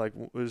is kind of like,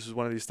 this is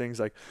one of these things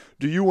like,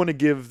 do you want to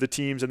give the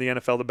teams and the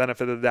NFL the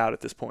benefit of the doubt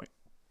at this point?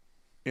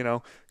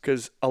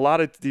 Because a lot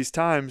of these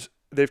times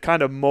they've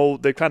kind of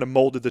molded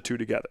the two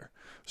together.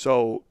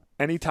 So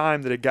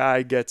anytime that a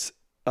guy gets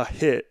a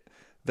hit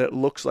that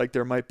looks like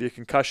there might be a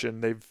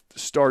concussion, they've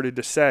started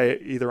to say,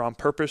 either on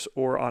purpose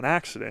or on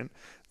accident,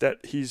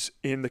 that he's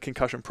in the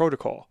concussion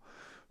protocol.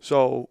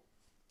 So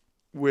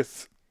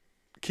with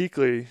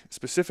Kuechly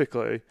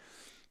specifically,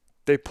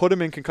 they put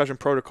him in concussion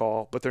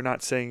protocol, but they're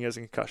not saying he has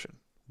a concussion.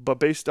 But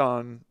based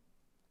on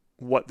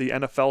what the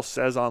NFL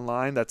says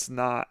online, that's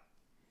not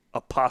a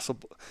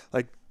possible,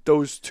 like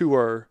those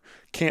two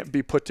can't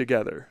be put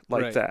together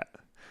like right. that.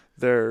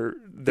 They're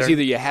it's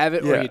either you have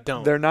it or you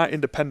don't. They're not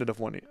independent of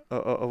one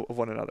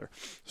another.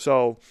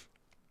 So,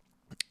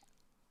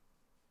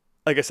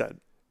 like I said,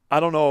 I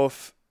don't know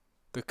if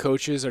the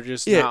coaches are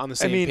just not on the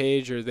same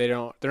page, or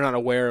they're not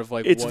aware of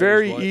like. It's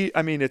very.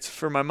 It's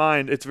for my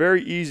mind. It's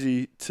very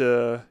easy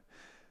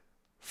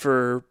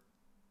for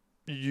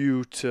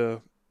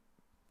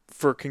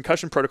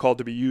concussion protocol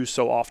to be used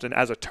so often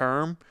as a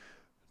term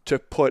to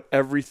put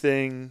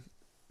everything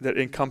that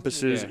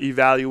encompasses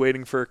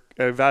evaluating for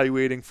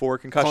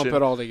concussion. Clump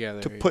it all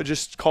together.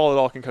 Just call it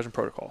all concussion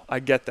protocol. I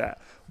get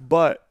that.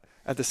 But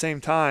at the same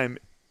time,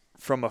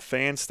 from a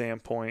fan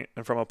standpoint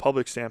and from a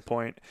public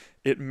standpoint,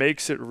 it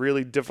makes it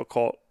really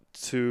difficult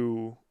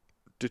to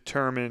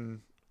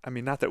determine. I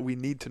mean, not that we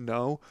need to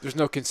know. There's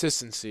no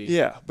consistency.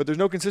 Yeah, but there's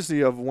no consistency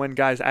of when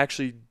guys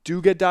actually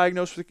do get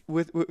diagnosed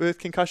with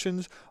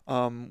concussions,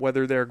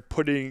 whether they're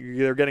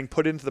getting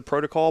put into the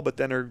protocol, but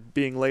then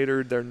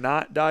they're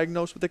not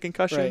diagnosed with a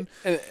concussion.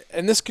 Right.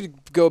 And this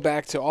could go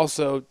back to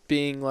also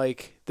being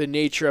like the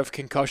nature of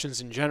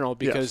concussions in general,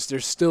 because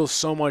there's still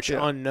so much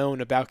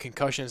unknown about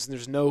concussions, and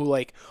there's no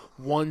like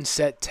one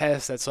set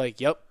test that's like,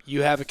 yep,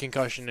 you have a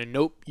concussion, and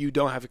nope, you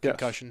don't have a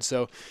concussion. Yes.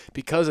 So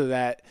because of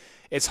that,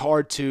 it's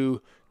hard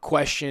to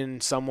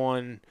question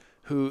someone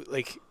who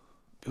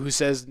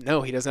says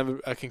no, he doesn't have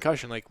a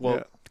concussion. Like,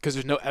 well, because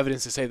there's no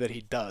evidence to say that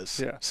he does.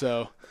 Yeah.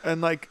 So, and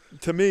like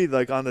to me,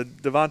 like on the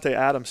Davante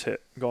Adams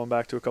hit, going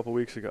back to a couple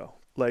weeks ago,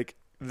 like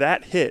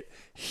that hit,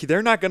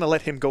 they're not going to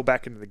let him go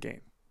back into the game.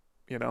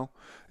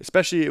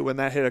 Especially when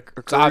that hit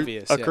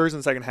occurs in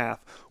the second half.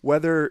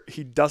 Whether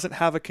he doesn't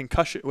have a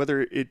concussion,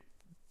 whether it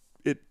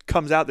it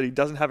comes out that he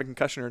doesn't have a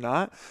concussion or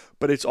not.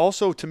 But it's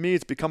also, to me,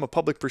 it's become a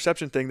public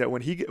perception thing that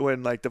when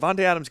like Davante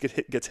Adams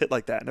gets hit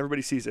like that and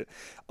everybody sees it,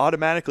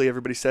 automatically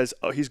everybody says,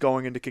 oh, he's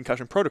going into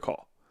concussion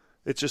protocol.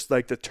 It's just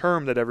like the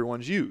term that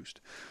everyone's used.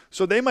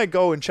 So they might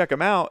go and check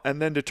him out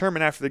and then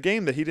determine after the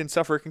game that he didn't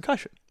suffer a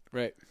concussion.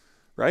 Right.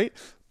 Right?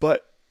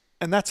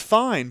 And that's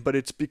fine, but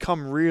it's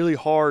become really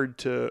hard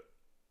to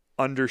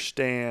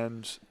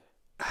understand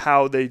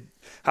how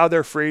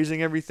they're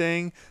phrasing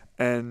everything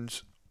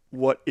and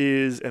what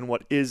is and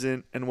what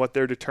isn't and what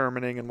they're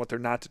determining and what they're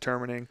not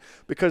determining.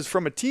 Because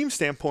from a team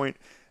standpoint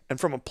and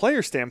from a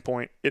player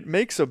standpoint, it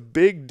makes a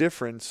big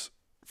difference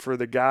for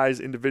the guys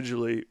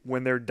individually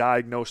when they're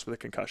diagnosed with a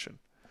concussion.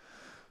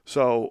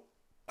 So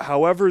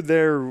however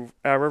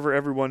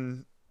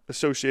everyone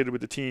associated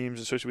with the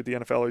teams, associated with the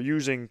NFL, are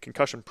using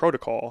concussion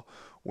protocol,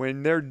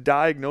 when they're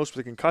diagnosed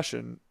with a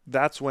concussion,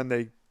 that's when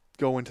they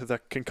go into the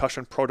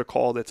concussion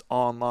protocol that's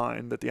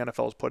online that the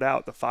NFL has put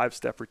out, the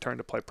 5-step return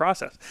to play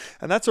process.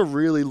 And that's a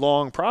really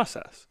long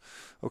process.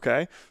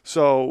 Okay?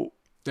 So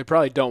they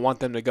probably don't want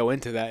them to go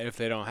into that if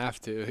they don't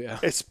have to. Yeah.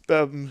 It's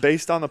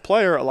based on the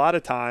player. A lot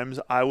of times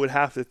I would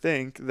have to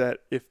think that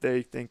if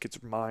they think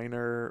it's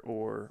minor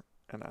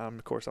and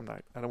of course I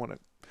don't want to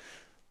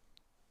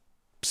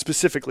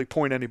specifically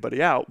point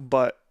anybody out,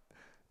 but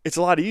it's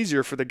a lot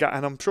easier for the guy,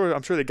 and I'm sure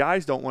the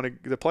guys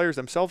the players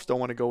themselves don't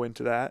want to go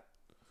into that.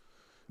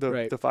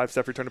 The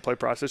 5-step return to play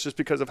process, just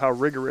because of how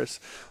rigorous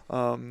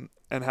and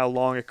how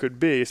long it could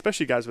be,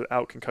 especially guys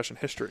without concussion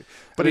history.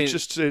 But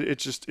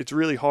it's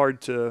really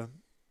hard to.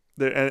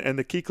 And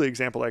the Kuechly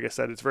example, like I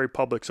said, it's very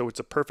public, so it's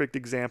a perfect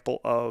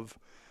example of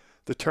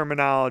the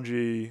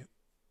terminology,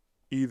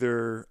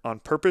 either on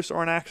purpose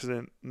or an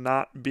accident,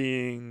 not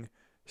being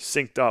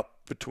synced up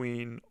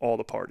between all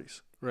the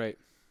parties. Right.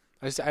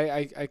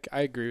 I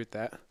agree with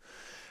that.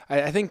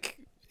 I think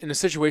in a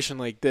situation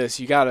like this,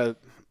 you gotta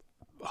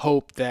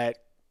hope that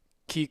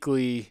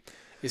Kuechly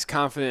is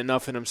confident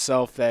enough in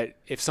himself that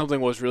if something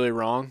was really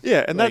wrong,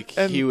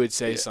 he would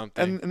say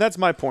something. And that's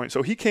my point.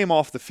 So he came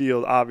off the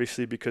field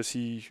obviously because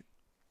he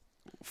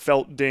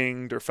felt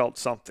dinged or felt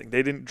something.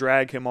 They didn't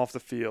drag him off the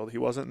field. He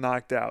wasn't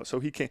knocked out.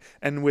 So he came,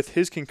 and with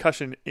his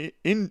concussion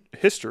in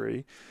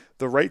history,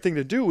 the right thing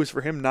to do was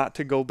for him not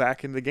to go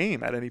back in the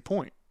game at any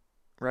point,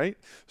 right?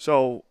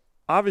 So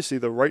obviously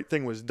the right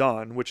thing was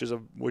done, which is a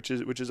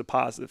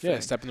positive thing. Yeah,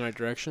 step in the right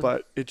direction.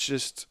 But it's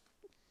just.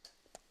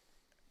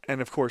 And,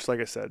 of course,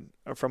 like I said,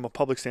 from a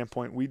public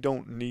standpoint, we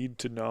don't need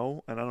to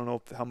know, and I don't know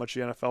how much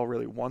the NFL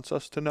really wants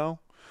us to know,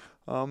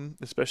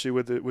 especially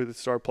with the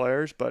star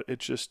players. But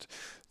it's just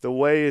the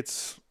way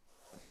it's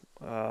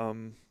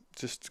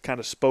just kind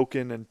of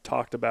spoken and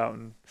talked about,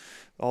 and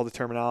all the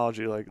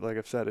terminology. Like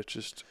I've said,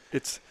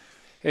 it's.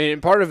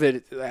 And part of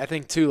it, I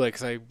think too, like,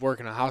 'cause I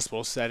work in a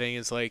hospital setting,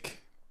 is like.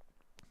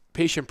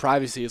 Patient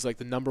privacy is like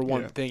the number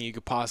one thing you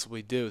could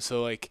possibly do.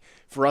 So like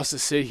for us to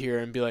sit here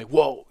and be like,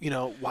 whoa,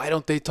 why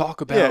don't they talk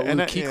about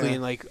Luke Kuechly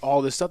and like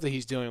all this stuff that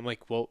he's doing? I'm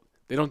like, well,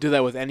 they don't do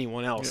that with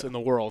anyone else in the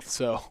world.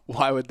 So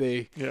why would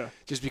they? Yeah.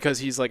 Just because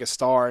he's like a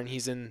star and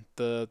he's in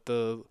the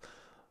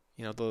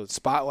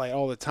spotlight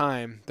all the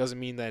time doesn't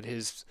mean that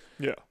his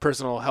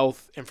personal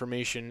health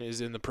information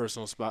is in the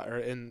personal spot or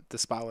in the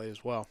spotlight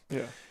as well.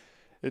 Yeah.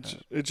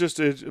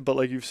 But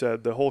like you've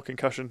said, the whole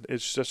concussion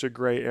is such a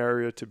gray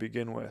area to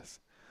begin with.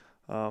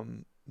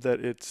 That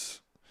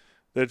it's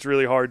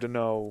really hard to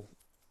know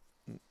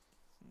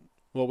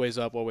what weighs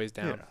up, what weighs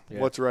down,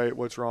 what's right,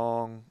 what's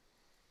wrong,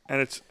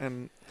 and at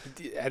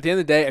the end of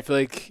the day, I feel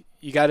like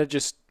you got to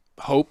just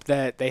hope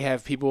that they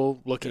have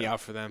people looking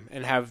out for them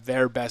and have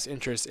their best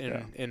interests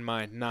in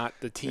mind, not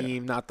the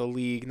team, not the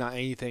league, not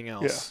anything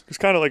else. Yeah, it's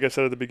kind of like I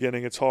said at the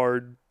beginning. It's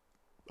hard.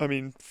 I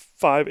mean,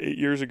 5-8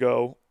 years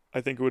ago,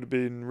 I think it would have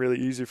been really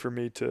easy for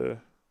me to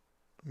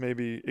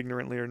maybe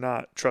ignorantly or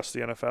not trust the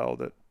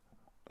NFL.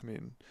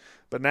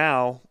 But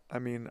now,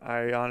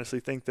 I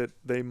honestly think that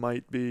they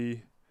might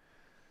be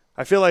 –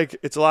 I feel like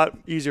it's a lot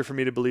easier for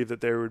me to believe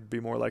that they would be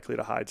more likely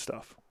to hide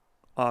stuff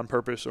on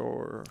purpose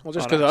or – Well,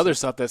 just because of other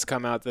stuff that's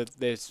come out that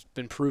it's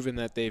been proven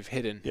that they've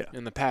hidden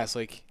in the past.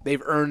 Like,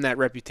 they've earned that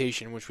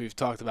reputation, which we've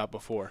talked about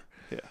before.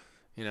 Yeah.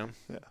 Yeah.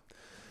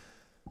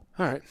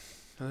 All right.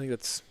 I think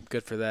that's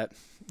good for that.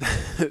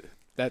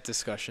 That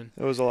discussion.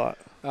 It was a lot.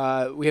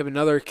 We have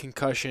another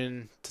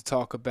concussion to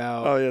talk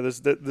about. Oh yeah, this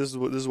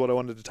is what I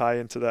wanted to tie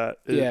into that.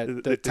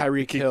 The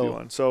Tyreek Hill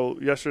one. So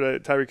yesterday,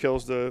 Tyreek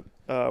Hill's the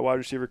wide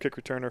receiver kick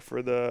returner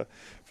for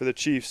the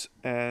Chiefs,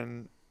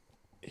 and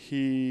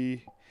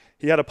he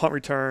had a punt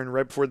return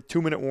right before the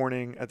 2-minute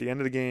warning at the end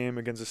of the game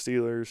against the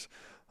Steelers.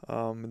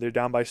 They're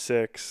down by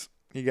 6.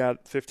 He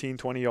got 15,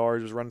 20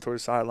 yards, was running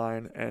towards the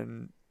sideline,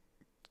 and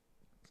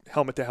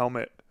helmet to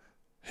helmet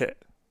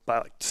hit.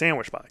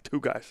 Sandwiched by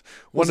 2 guys.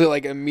 Was it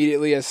like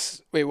immediately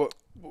as – wait, what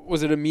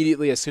was it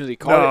immediately as soon as he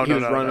caught it? He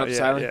was running up the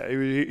sideline? Yeah,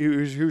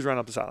 he was running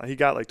up the sideline. He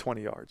got like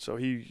 20 yards. So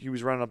he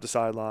was running up the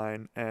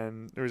sideline,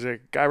 and there was a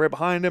guy right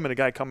behind him and a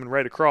guy coming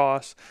right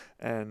across,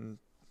 and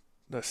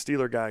the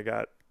Steeler guy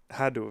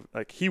had to –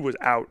 like he was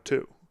out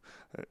too.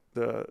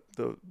 The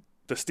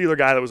Steeler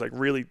guy that was like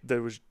really –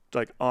 that was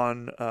like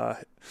on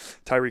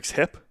Tyreek's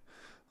hip.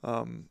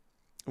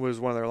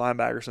 Was one of their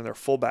linebackers, and their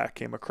fullback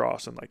came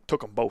across and like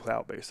took them both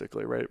out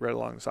basically right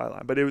along the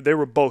sideline. But they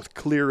were both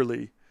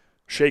clearly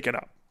shaken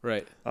up.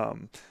 Right.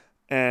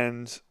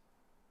 And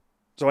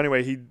so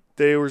anyway,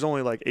 there was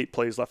only like 8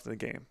 plays left in the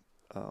game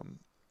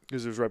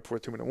because it was right before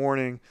 2-minute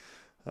warning.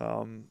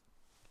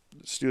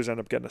 Steelers ended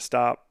up getting a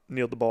stop,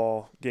 kneeled the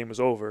ball, game was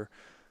over.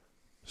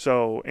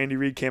 So Andy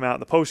Reid came out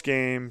in the post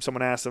game.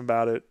 Someone asked him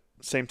about it,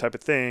 same type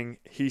of thing.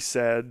 He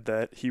said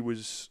that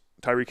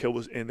Tyreek Hill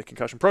was in the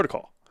concussion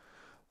protocol.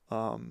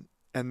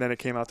 And then it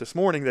came out this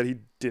morning that he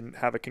didn't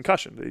have a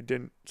concussion, that he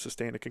didn't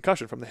sustain a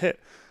concussion from the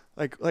hit.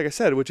 Like I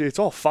said, which it's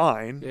all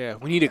fine. Yeah,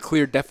 we need a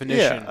clear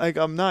definition. Yeah, like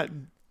I'm not.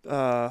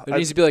 There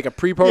needs to be like a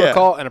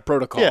pre-protocol and a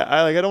protocol. Yeah,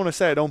 I don't want to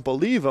say I don't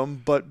believe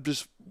him, but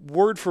just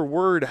word for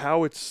word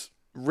how it's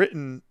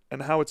written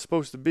and how it's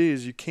supposed to be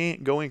is you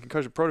can't go in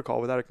concussion protocol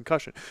without a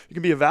concussion. You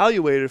can be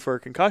evaluated for a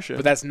concussion,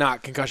 but that's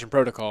not concussion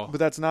protocol. But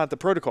that's not the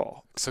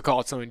protocol. So call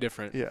it something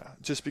different. Yeah,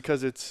 just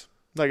because it's.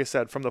 Like I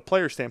said, from the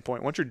player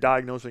standpoint, once you're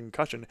diagnosed with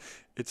concussion,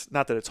 it's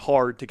not that it's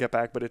hard to get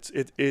back, but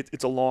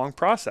it's a long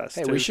process.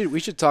 Hey, we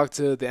should talk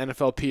to the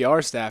NFL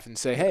PR staff and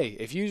say, hey,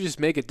 if you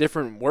just make a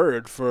different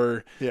word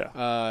for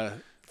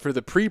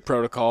the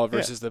pre-protocol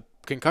versus the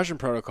concussion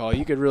protocol,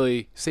 you could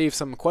really save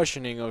some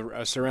questioning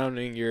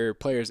surrounding your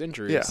players'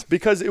 injuries. Yeah,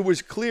 because it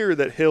was clear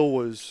that Hill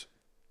was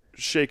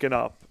shaken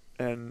up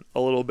and a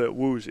little bit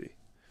woozy,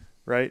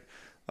 right?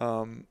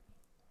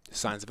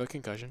 Signs of a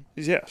concussion.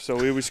 Yeah, so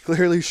it was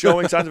clearly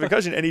showing signs of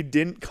concussion, and he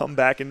didn't come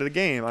back into the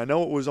game. I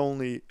know it was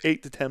only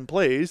 8 to 10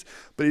 plays,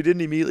 but he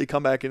didn't immediately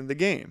come back into the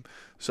game.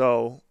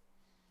 So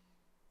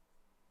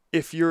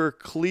if you're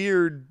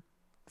cleared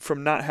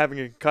from not having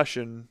a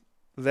concussion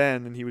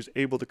then and he was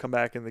able to come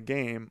back in the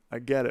game, I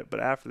get it. But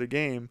after the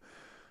game,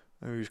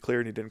 he was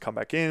cleared and he didn't come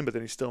back in, but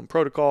then he's still in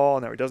protocol,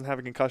 and now he doesn't have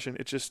a concussion.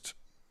 It's just,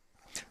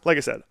 like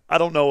I said, I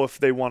don't know if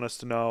they want us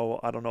to know.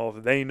 I don't know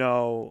if they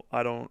know.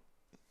 I don't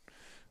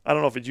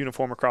know if it's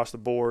uniform across the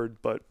board,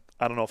 but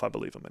I don't know if I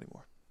believe them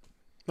anymore.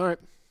 All right.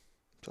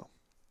 So,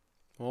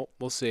 well,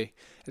 we'll see.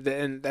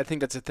 And I think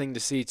that's a thing to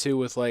see too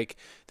with like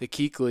the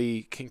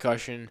Kuechly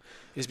concussion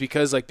is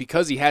because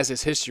he has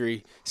this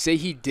history. Say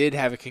he did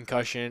have a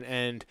concussion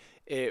and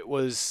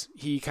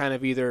he kind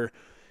of either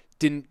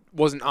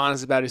wasn't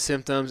honest about his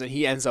symptoms and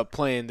he ends up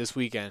playing this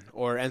weekend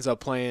or ends up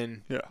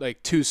playing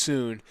like too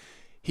soon.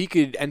 He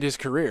could end his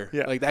career.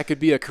 Yeah. Like that could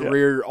be a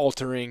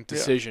career-altering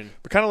decision. Yeah.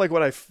 But kind of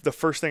like the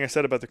first thing I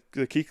said about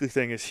the Kuechly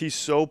thing is he's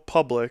so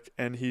public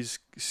and he's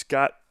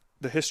got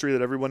the history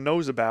that everyone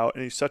knows about,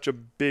 and he's such a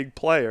big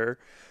player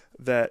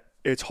that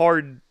it's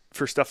hard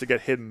for stuff to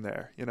get hidden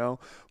there, you know.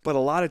 But a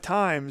lot of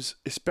times,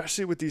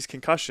 especially with these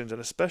concussions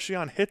and especially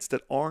on hits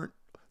that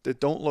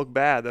don't look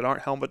bad, that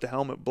aren't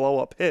helmet-to-helmet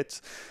blow-up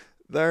hits,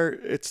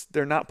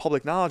 they're not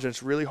public knowledge, and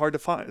it's really hard to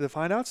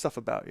find out stuff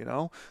about, you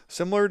know.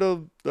 Similar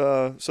to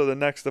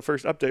the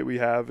first update we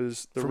have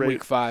is from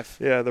week 5.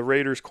 Yeah, the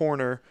Raiders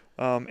corner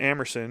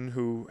Amerson,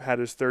 who had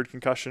his 3rd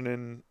concussion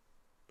in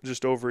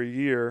just over a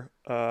year,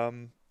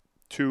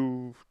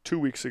 2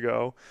 weeks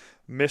ago,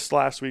 missed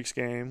last week's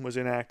game, was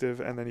inactive,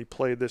 and then he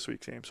played this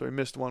week's game, so he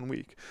missed 1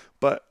 week.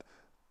 But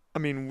I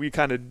mean, we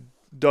kind of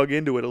dug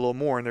into it a little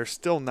more, and there's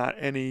still not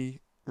any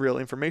real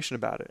information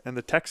about it. And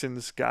the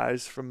Texans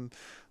guys from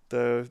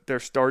their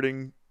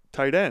starting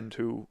tight end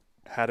who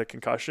had a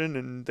concussion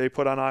and they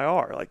put on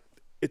IR. Like,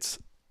 it's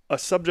a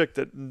subject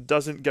that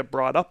doesn't get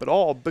brought up at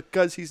all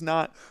because he's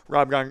not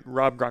Rob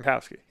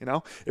Gronkowski, you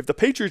know? If the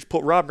Patriots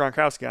put Rob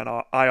Gronkowski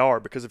on IR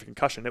because of a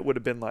concussion, it would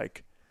have been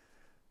like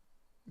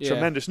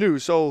tremendous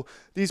news. So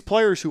these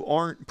players who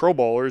aren't Pro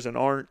Bowlers and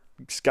aren't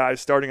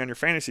guys starting on your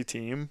fantasy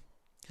team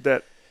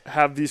that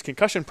have these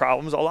concussion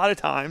problems, a lot of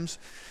times,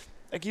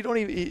 like, you don't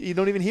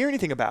even hear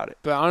anything about it.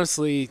 But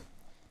honestly,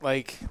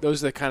 like,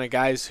 those are the kind of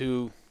guys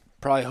who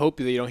probably hope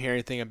that you don't hear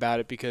anything about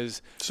it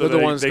because they're the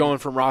ones going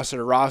from roster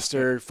to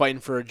roster,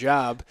 fighting for a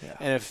job. Yeah.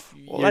 And if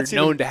you're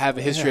known to have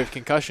a history of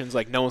concussions,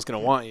 like, no one's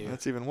going to want you.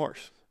 That's even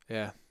worse.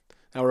 Yeah.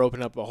 Now we're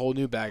opening up a whole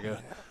new bag of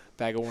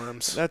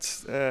worms. That's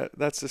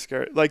the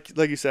scary. Like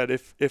you said,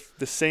 if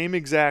the same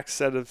exact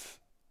set of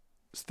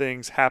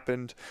things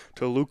happened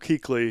to Luke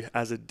Kuechly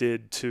as it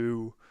did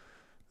to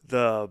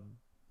the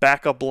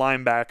backup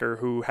linebacker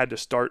who had to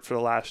start for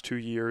the last 2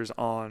 years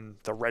on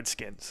the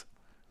Redskins,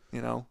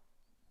 you know?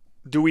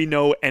 Do we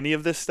know any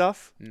of this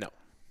stuff? No.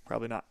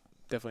 Probably not.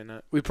 Definitely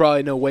not. We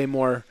probably know way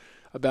more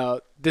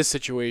about this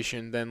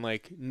situation than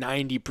like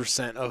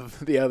 90%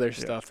 of the other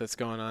stuff that's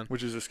going on.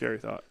 Which is a scary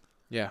thought.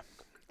 Yeah.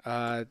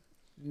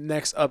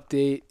 Next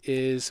update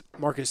is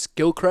Marcus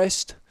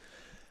Gilchrist.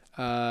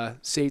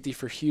 Safety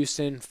for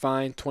Houston,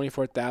 fined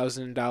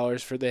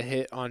 $24,000 for the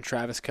hit on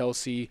Travis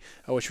Kelce,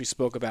 which we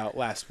spoke about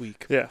last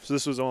week. Yeah, so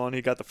this was on.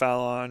 He got the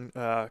foul on.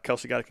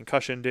 Kelce got a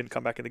concussion, didn't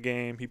come back in the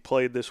game. He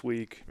played this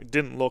week. It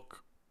didn't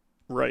look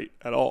right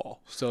at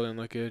all. Still didn't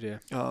look good, yeah.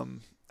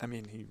 I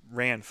mean, he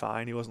ran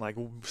fine. He wasn't like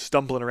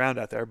stumbling around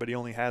out there, but he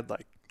only had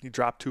he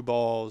dropped 2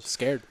 balls.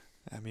 Scared.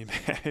 I mean,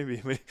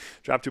 maybe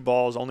dropped 2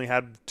 balls, only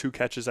had 2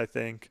 catches, I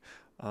think.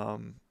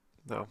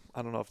 though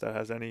I don't know if that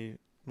has any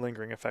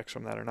lingering effects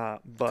from that or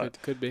not.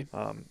 But could be.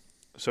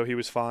 So he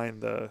was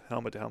fined the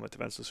helmet-to-helmet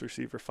defenseless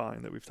receiver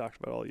fine that we've talked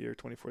about all year,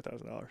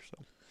 $24,000.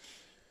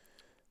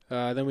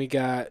 So then we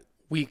got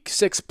Week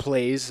 6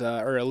 plays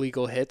or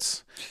illegal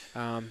hits.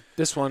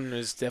 This one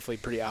is definitely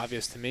pretty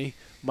obvious to me.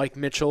 Mike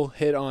Mitchell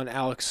hit on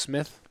Alex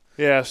Smith.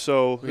 Yeah,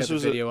 so this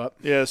was video up.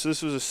 Yeah, so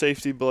this was a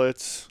safety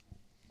blitz.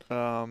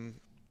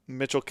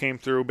 Mitchell came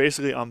through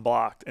basically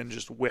unblocked and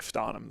just whiffed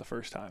on him the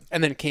first time.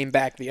 And then came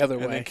back the other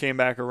way. And then came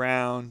back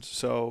around.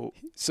 So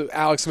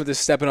Alex Smith is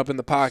stepping up in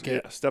the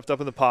pocket. Yeah, stepped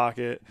up in the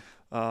pocket,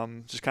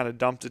 just kind of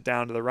dumped it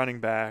down to the running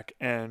back.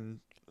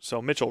 And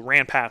so Mitchell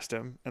ran past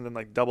him and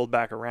then doubled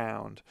back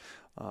around.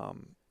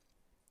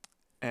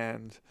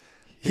 And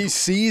he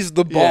sees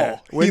the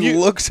ball. Yeah, he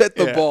looks at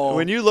the ball.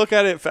 When you look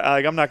at it,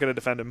 I'm not going to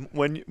defend him.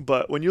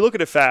 But when you look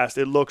at it fast,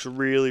 it looks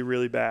really,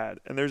 really bad.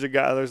 And there's a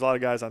lot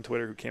of guys on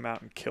Twitter who came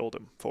out and killed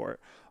him for it.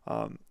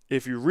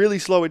 If you really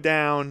slow it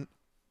down,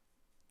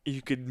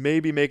 you could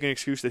maybe make an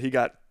excuse that he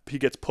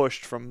gets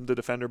pushed from the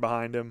defender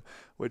behind him,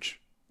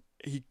 which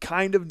he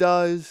kind of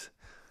does.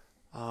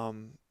 I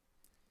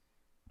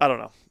don't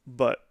know,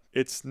 but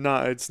it's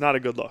not a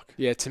good look.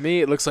 Yeah, to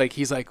me it looks like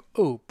he's like,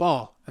 "Oh,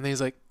 ball," and then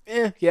he's like,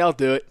 yeah, I'll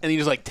do it. And he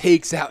just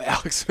takes out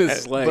Alex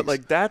Smith's legs.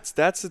 But that's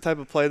the type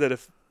of play that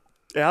if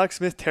Alex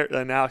Smith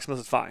and Alex Smith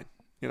is fine.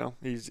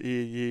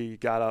 He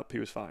got up, he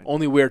was fine.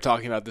 Only we're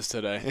talking about this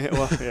today.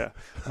 Yeah.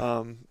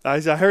 I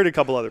heard a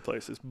couple other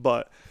places,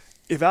 but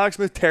if Alex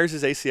Smith tears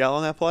his ACL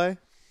on that play,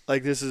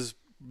 this is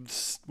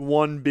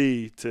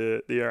 1B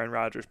to the Aaron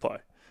Rodgers play.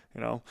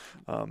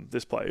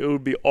 This play, it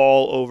would be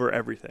all over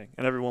everything,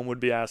 and everyone would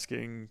be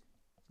asking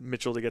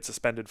Mitchell to get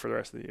suspended for the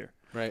rest of the year.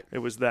 Right. It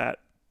was that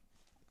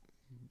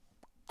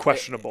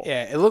questionable.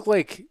 It looked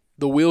like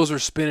the wheels were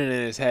spinning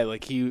in his head.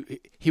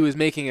 He was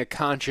making a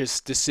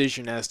conscious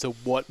decision as to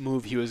what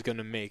move he was going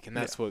to make, and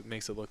that's what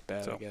makes it look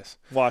bad, I guess.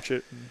 Watch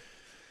it and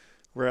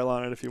rail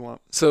on it if you want.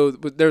 So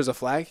there's a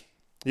flag?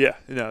 Yeah,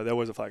 there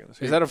was a flag in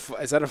this. Is that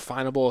a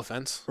finable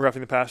offense?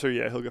 Roughing the passer,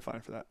 yeah, he'll get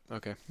fined for that.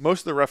 Okay.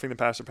 Most of the roughing the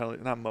passer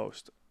penalties, not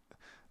most.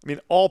 I mean,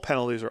 all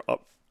penalties are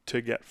up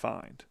to get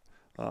fined.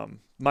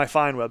 My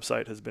fine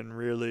website has been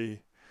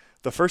really,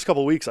 the first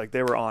couple of weeks,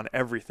 they were on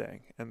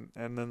everything, and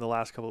then the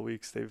last couple of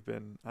weeks they've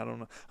been, I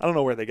don't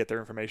know where they get their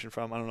information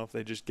from. I don't know if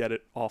they just get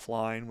it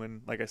offline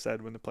when, like I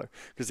said, when the player,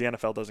 because the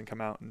NFL doesn't come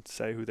out and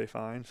say who they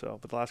fine. So,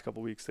 but the last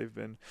couple of weeks they've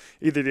been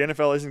either the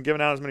NFL isn't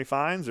giving out as many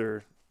fines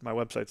or my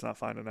website's not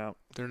finding out.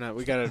 They're not.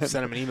 We gotta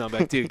send them an email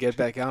back, dude. Get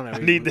back on it. I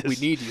need this. We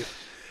need you.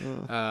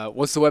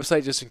 What's the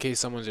website, just in case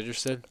someone's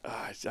interested?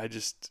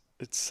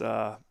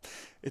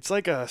 It's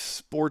like a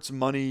sports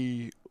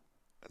money.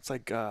 It's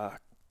like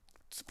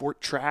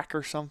Sport Track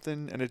or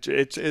something, and it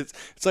tracks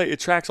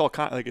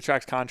it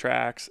tracks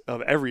contracts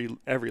of every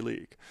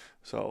league.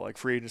 So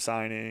free agent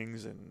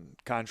signings and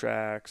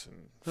contracts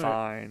and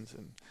fines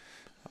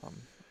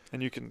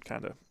and you can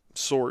kind of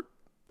sort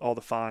all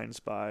the fines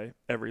by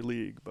every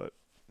league, but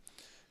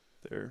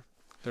they're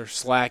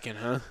slacking,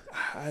 huh?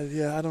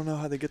 I don't know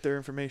how they get their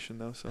information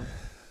though. So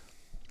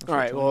all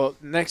right, well,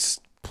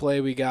 next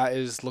play we got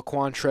is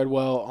Laquan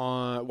Treadwell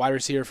on wide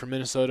receiver for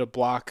Minnesota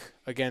block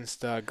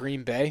against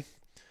Green Bay,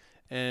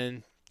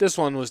 and this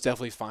one was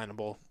definitely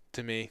finable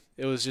to me.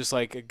 It was just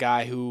a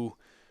guy who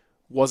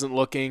wasn't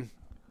looking.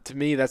 To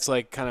me, that's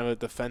kind of a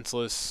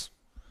defenseless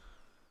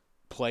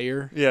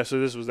player. Yeah, so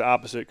this was the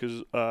opposite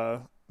because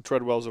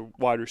Treadwell's a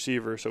wide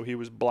receiver, so he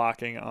was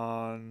blocking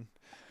on.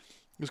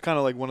 It was kind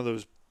of like one of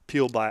those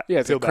peel back. Yeah,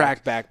 it's a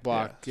crackback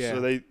block. Yeah.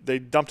 So they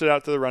dumped it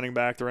out to the running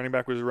back. The running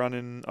back was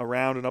running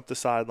around and up the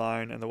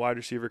sideline, and the wide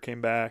receiver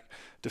came back.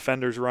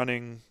 Defenders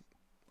running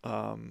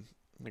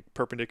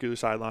perpendicular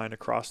sideline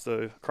across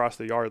the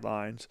yard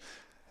lines.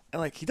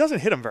 And he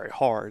doesn't hit him very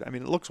hard. I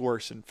mean, it looks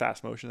worse in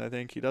fast motion. I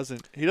think he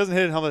doesn't hit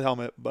him helmet to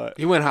helmet, but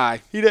he went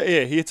high. He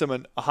hits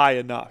him high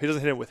enough. He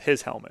doesn't hit him with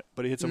his helmet,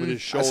 but he hits him with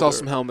his shoulder. I saw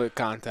some helmet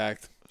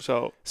contact.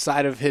 So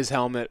side of his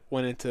helmet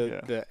went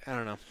into the. I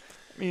don't know.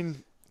 I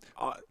mean,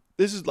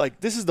 this is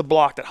the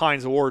block that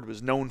Hines Ward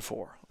was known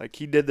for.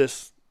 He did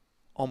this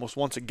almost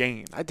once a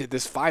game. I did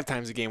this 5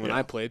 times a game when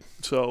I played.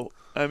 So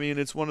I mean,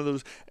 it's one of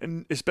those,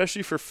 and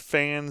especially for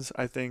fans,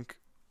 I think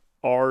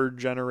our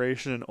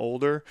generation and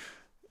older,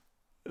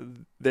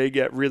 they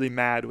get really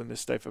mad when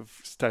this type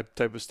of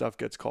stuff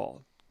gets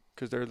called,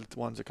 because they're the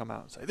ones that come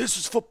out and say, "This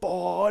is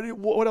football.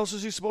 What else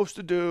is he supposed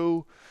to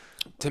do?"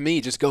 To me,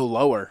 just go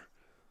lower.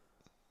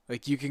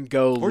 You can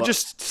go, or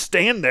just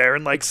stand there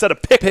and set a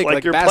pick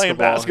like you're playing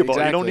basketball.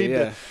 Exactly, you don't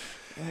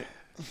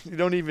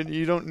need to.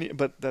 You don't need.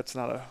 But that's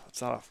not a.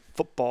 It's not a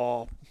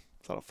football.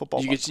 It's not a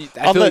football.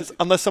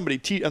 Unless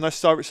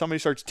somebody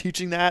starts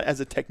teaching that as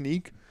a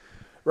technique.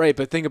 Right,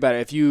 but think about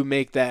it. If you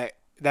make that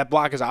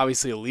block is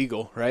obviously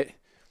illegal, right?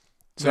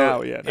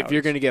 So if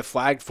you're going to get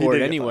flagged for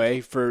it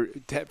anyway for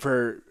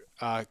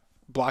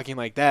blocking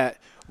like that,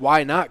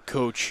 why not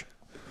coach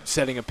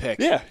setting a pick?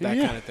 Yeah, that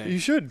kind of thing. You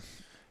should.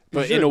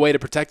 But in a way to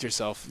protect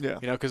yourself. Yeah.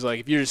 Because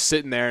if you're just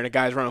sitting there and a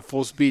guy's running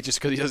full speed just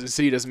because he doesn't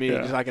see, doesn't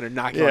mean he's not going to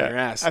knock you on your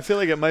ass. I feel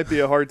like it might be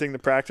a hard thing to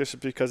practice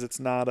because it's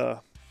not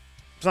a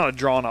It's not a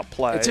drawn up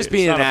play. It's just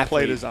being an athlete.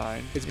 Play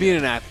design. It's being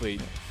an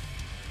athlete.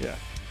 Yeah.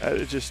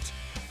 It just.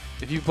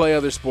 If you play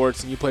other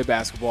sports and you play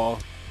basketball,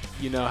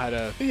 you know how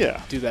to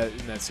do that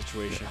in that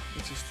situation. Yeah.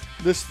 It's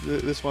just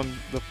this one.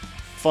 The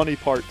funny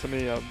part to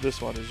me of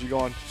this one is you go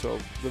on. So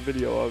the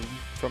video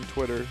from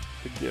Twitter,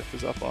 the GIF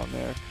is up on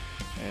there,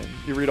 and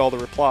you read all the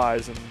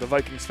replies, and the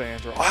Vikings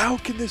fans are, how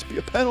can this be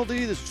a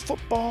penalty? This is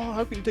football.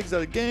 How can you take this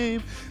out of the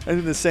game? And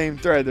in the same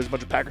thread, there's a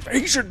bunch of Packers fans.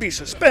 He should be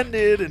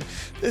suspended, and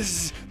this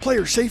is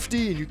player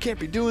safety, and you can't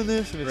be doing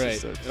this. And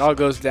it's right. It all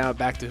goes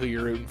back to who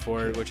you're rooting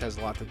for, which has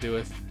a lot to do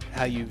with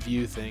how you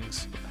view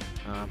things.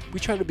 We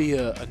try to be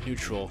a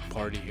neutral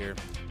party here.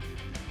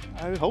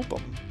 I hope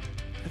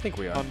I think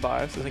we are.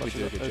 Unbiased. I think we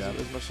do a good job.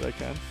 As much as I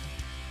can.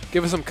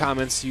 Give us some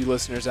comments, you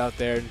listeners out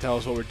there, and tell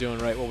us what we're doing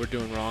right, what we're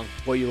doing wrong,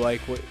 what you like,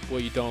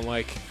 what you don't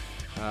like,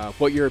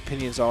 what your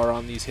opinions are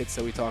on these hits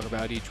that we talk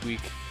about each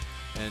week.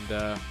 And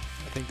I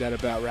think that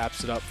about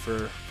wraps it up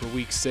for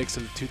Week 6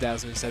 of the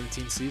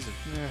 2017 season.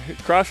 Yeah,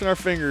 crossing our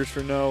fingers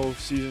for no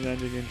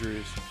season-ending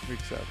injuries. Week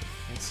 7.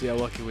 Let's see how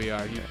lucky we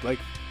are.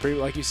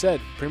 Like you said,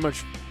 pretty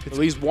much at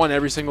least one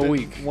every single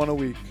week. One a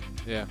week.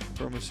 Yeah.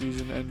 From a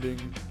season-ending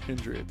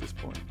injury at this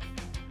point.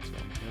 So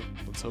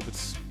let's hope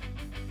it's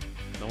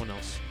no one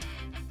else.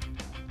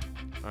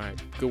 All right.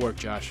 Good work,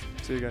 Josh.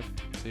 See you guys.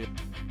 See you.